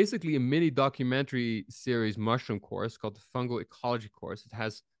 basically a mini documentary series mushroom course called the Fungal Ecology course. It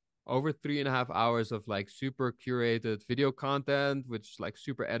has over 3.5 hours of like super curated video content, which is like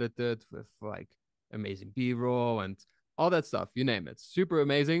super edited with like amazing B-roll and all that stuff. You name it. Super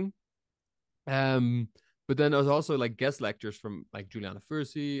amazing. Um, but then there's also like guest lectures from like Juliana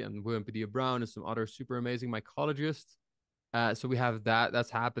Fursi and William Padilla Brown and some other super amazing mycologists. So we have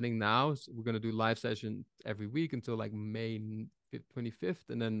that's happening now. So we're gonna do live session every week until like May 25th,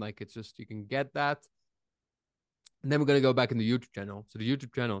 and then like it's just you can get that. And then we're gonna go back in the YouTube channel. So the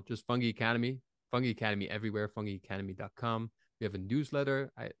YouTube channel, just Fungi Academy, Fungi Academy everywhere, fungiacademy.com. We have a newsletter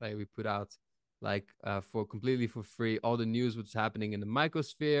we put out like for completely for free all the news what's happening in the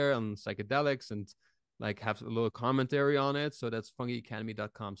mycosphere on psychedelics and like have a little commentary on it. So that's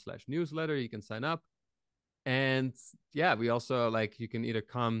fungiacademy.com/newsletter. You can sign up. And yeah, we also like you can either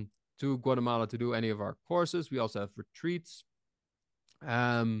come to Guatemala to do any of our courses. We also have retreats.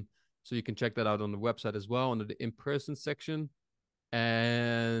 So you can check that out on the website as well under the in-person section.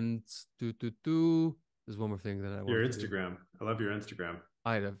 And there's one more thing that I Your want to do. Instagram. I love your Instagram.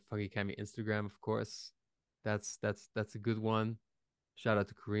 I have Fungi Academy Instagram, of course. That's a good one. Shout out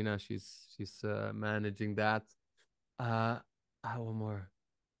to Karina. She's managing that. One more.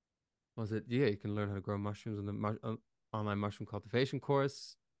 Was it? Yeah, you can learn how to grow mushrooms on the online mushroom cultivation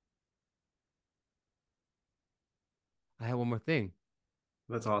course. I have one more thing.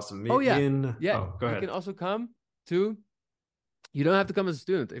 That's awesome. Oh yeah, Oh, go you ahead. can also come to. You don't have to come as a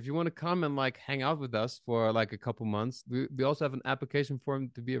student. If you want to come and like hang out with us for like a couple months, we also have an application form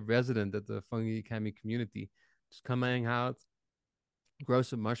to be a resident at the Fungi Academy community. Just come hang out, grow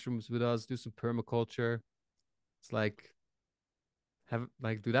some mushrooms with us, do some permaculture. It's like have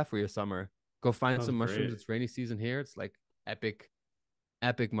like do that for your summer. Go find Sounds some mushrooms. great. It's rainy season here. It's like epic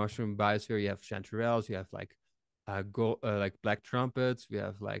mushroom biosphere. You have chanterelles. You have like gold, like black trumpets. We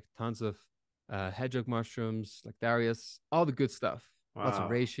have like tons of hedgehog mushrooms, like Darius, all the good stuff. Lots of Wow.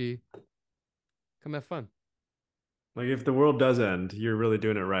 reishi. Come have fun. Like if the world does end, you're really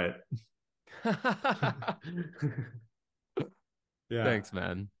doing it right. Yeah. Thanks,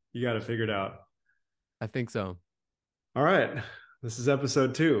 man. You got to figure it out. I think so. All right. This is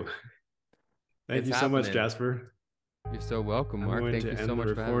episode 2. Thank It's you so much, happening. Jasper. You're so welcome, I'm Mark. going Thank to you end so the much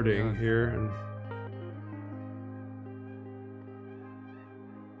for having me recording on. here and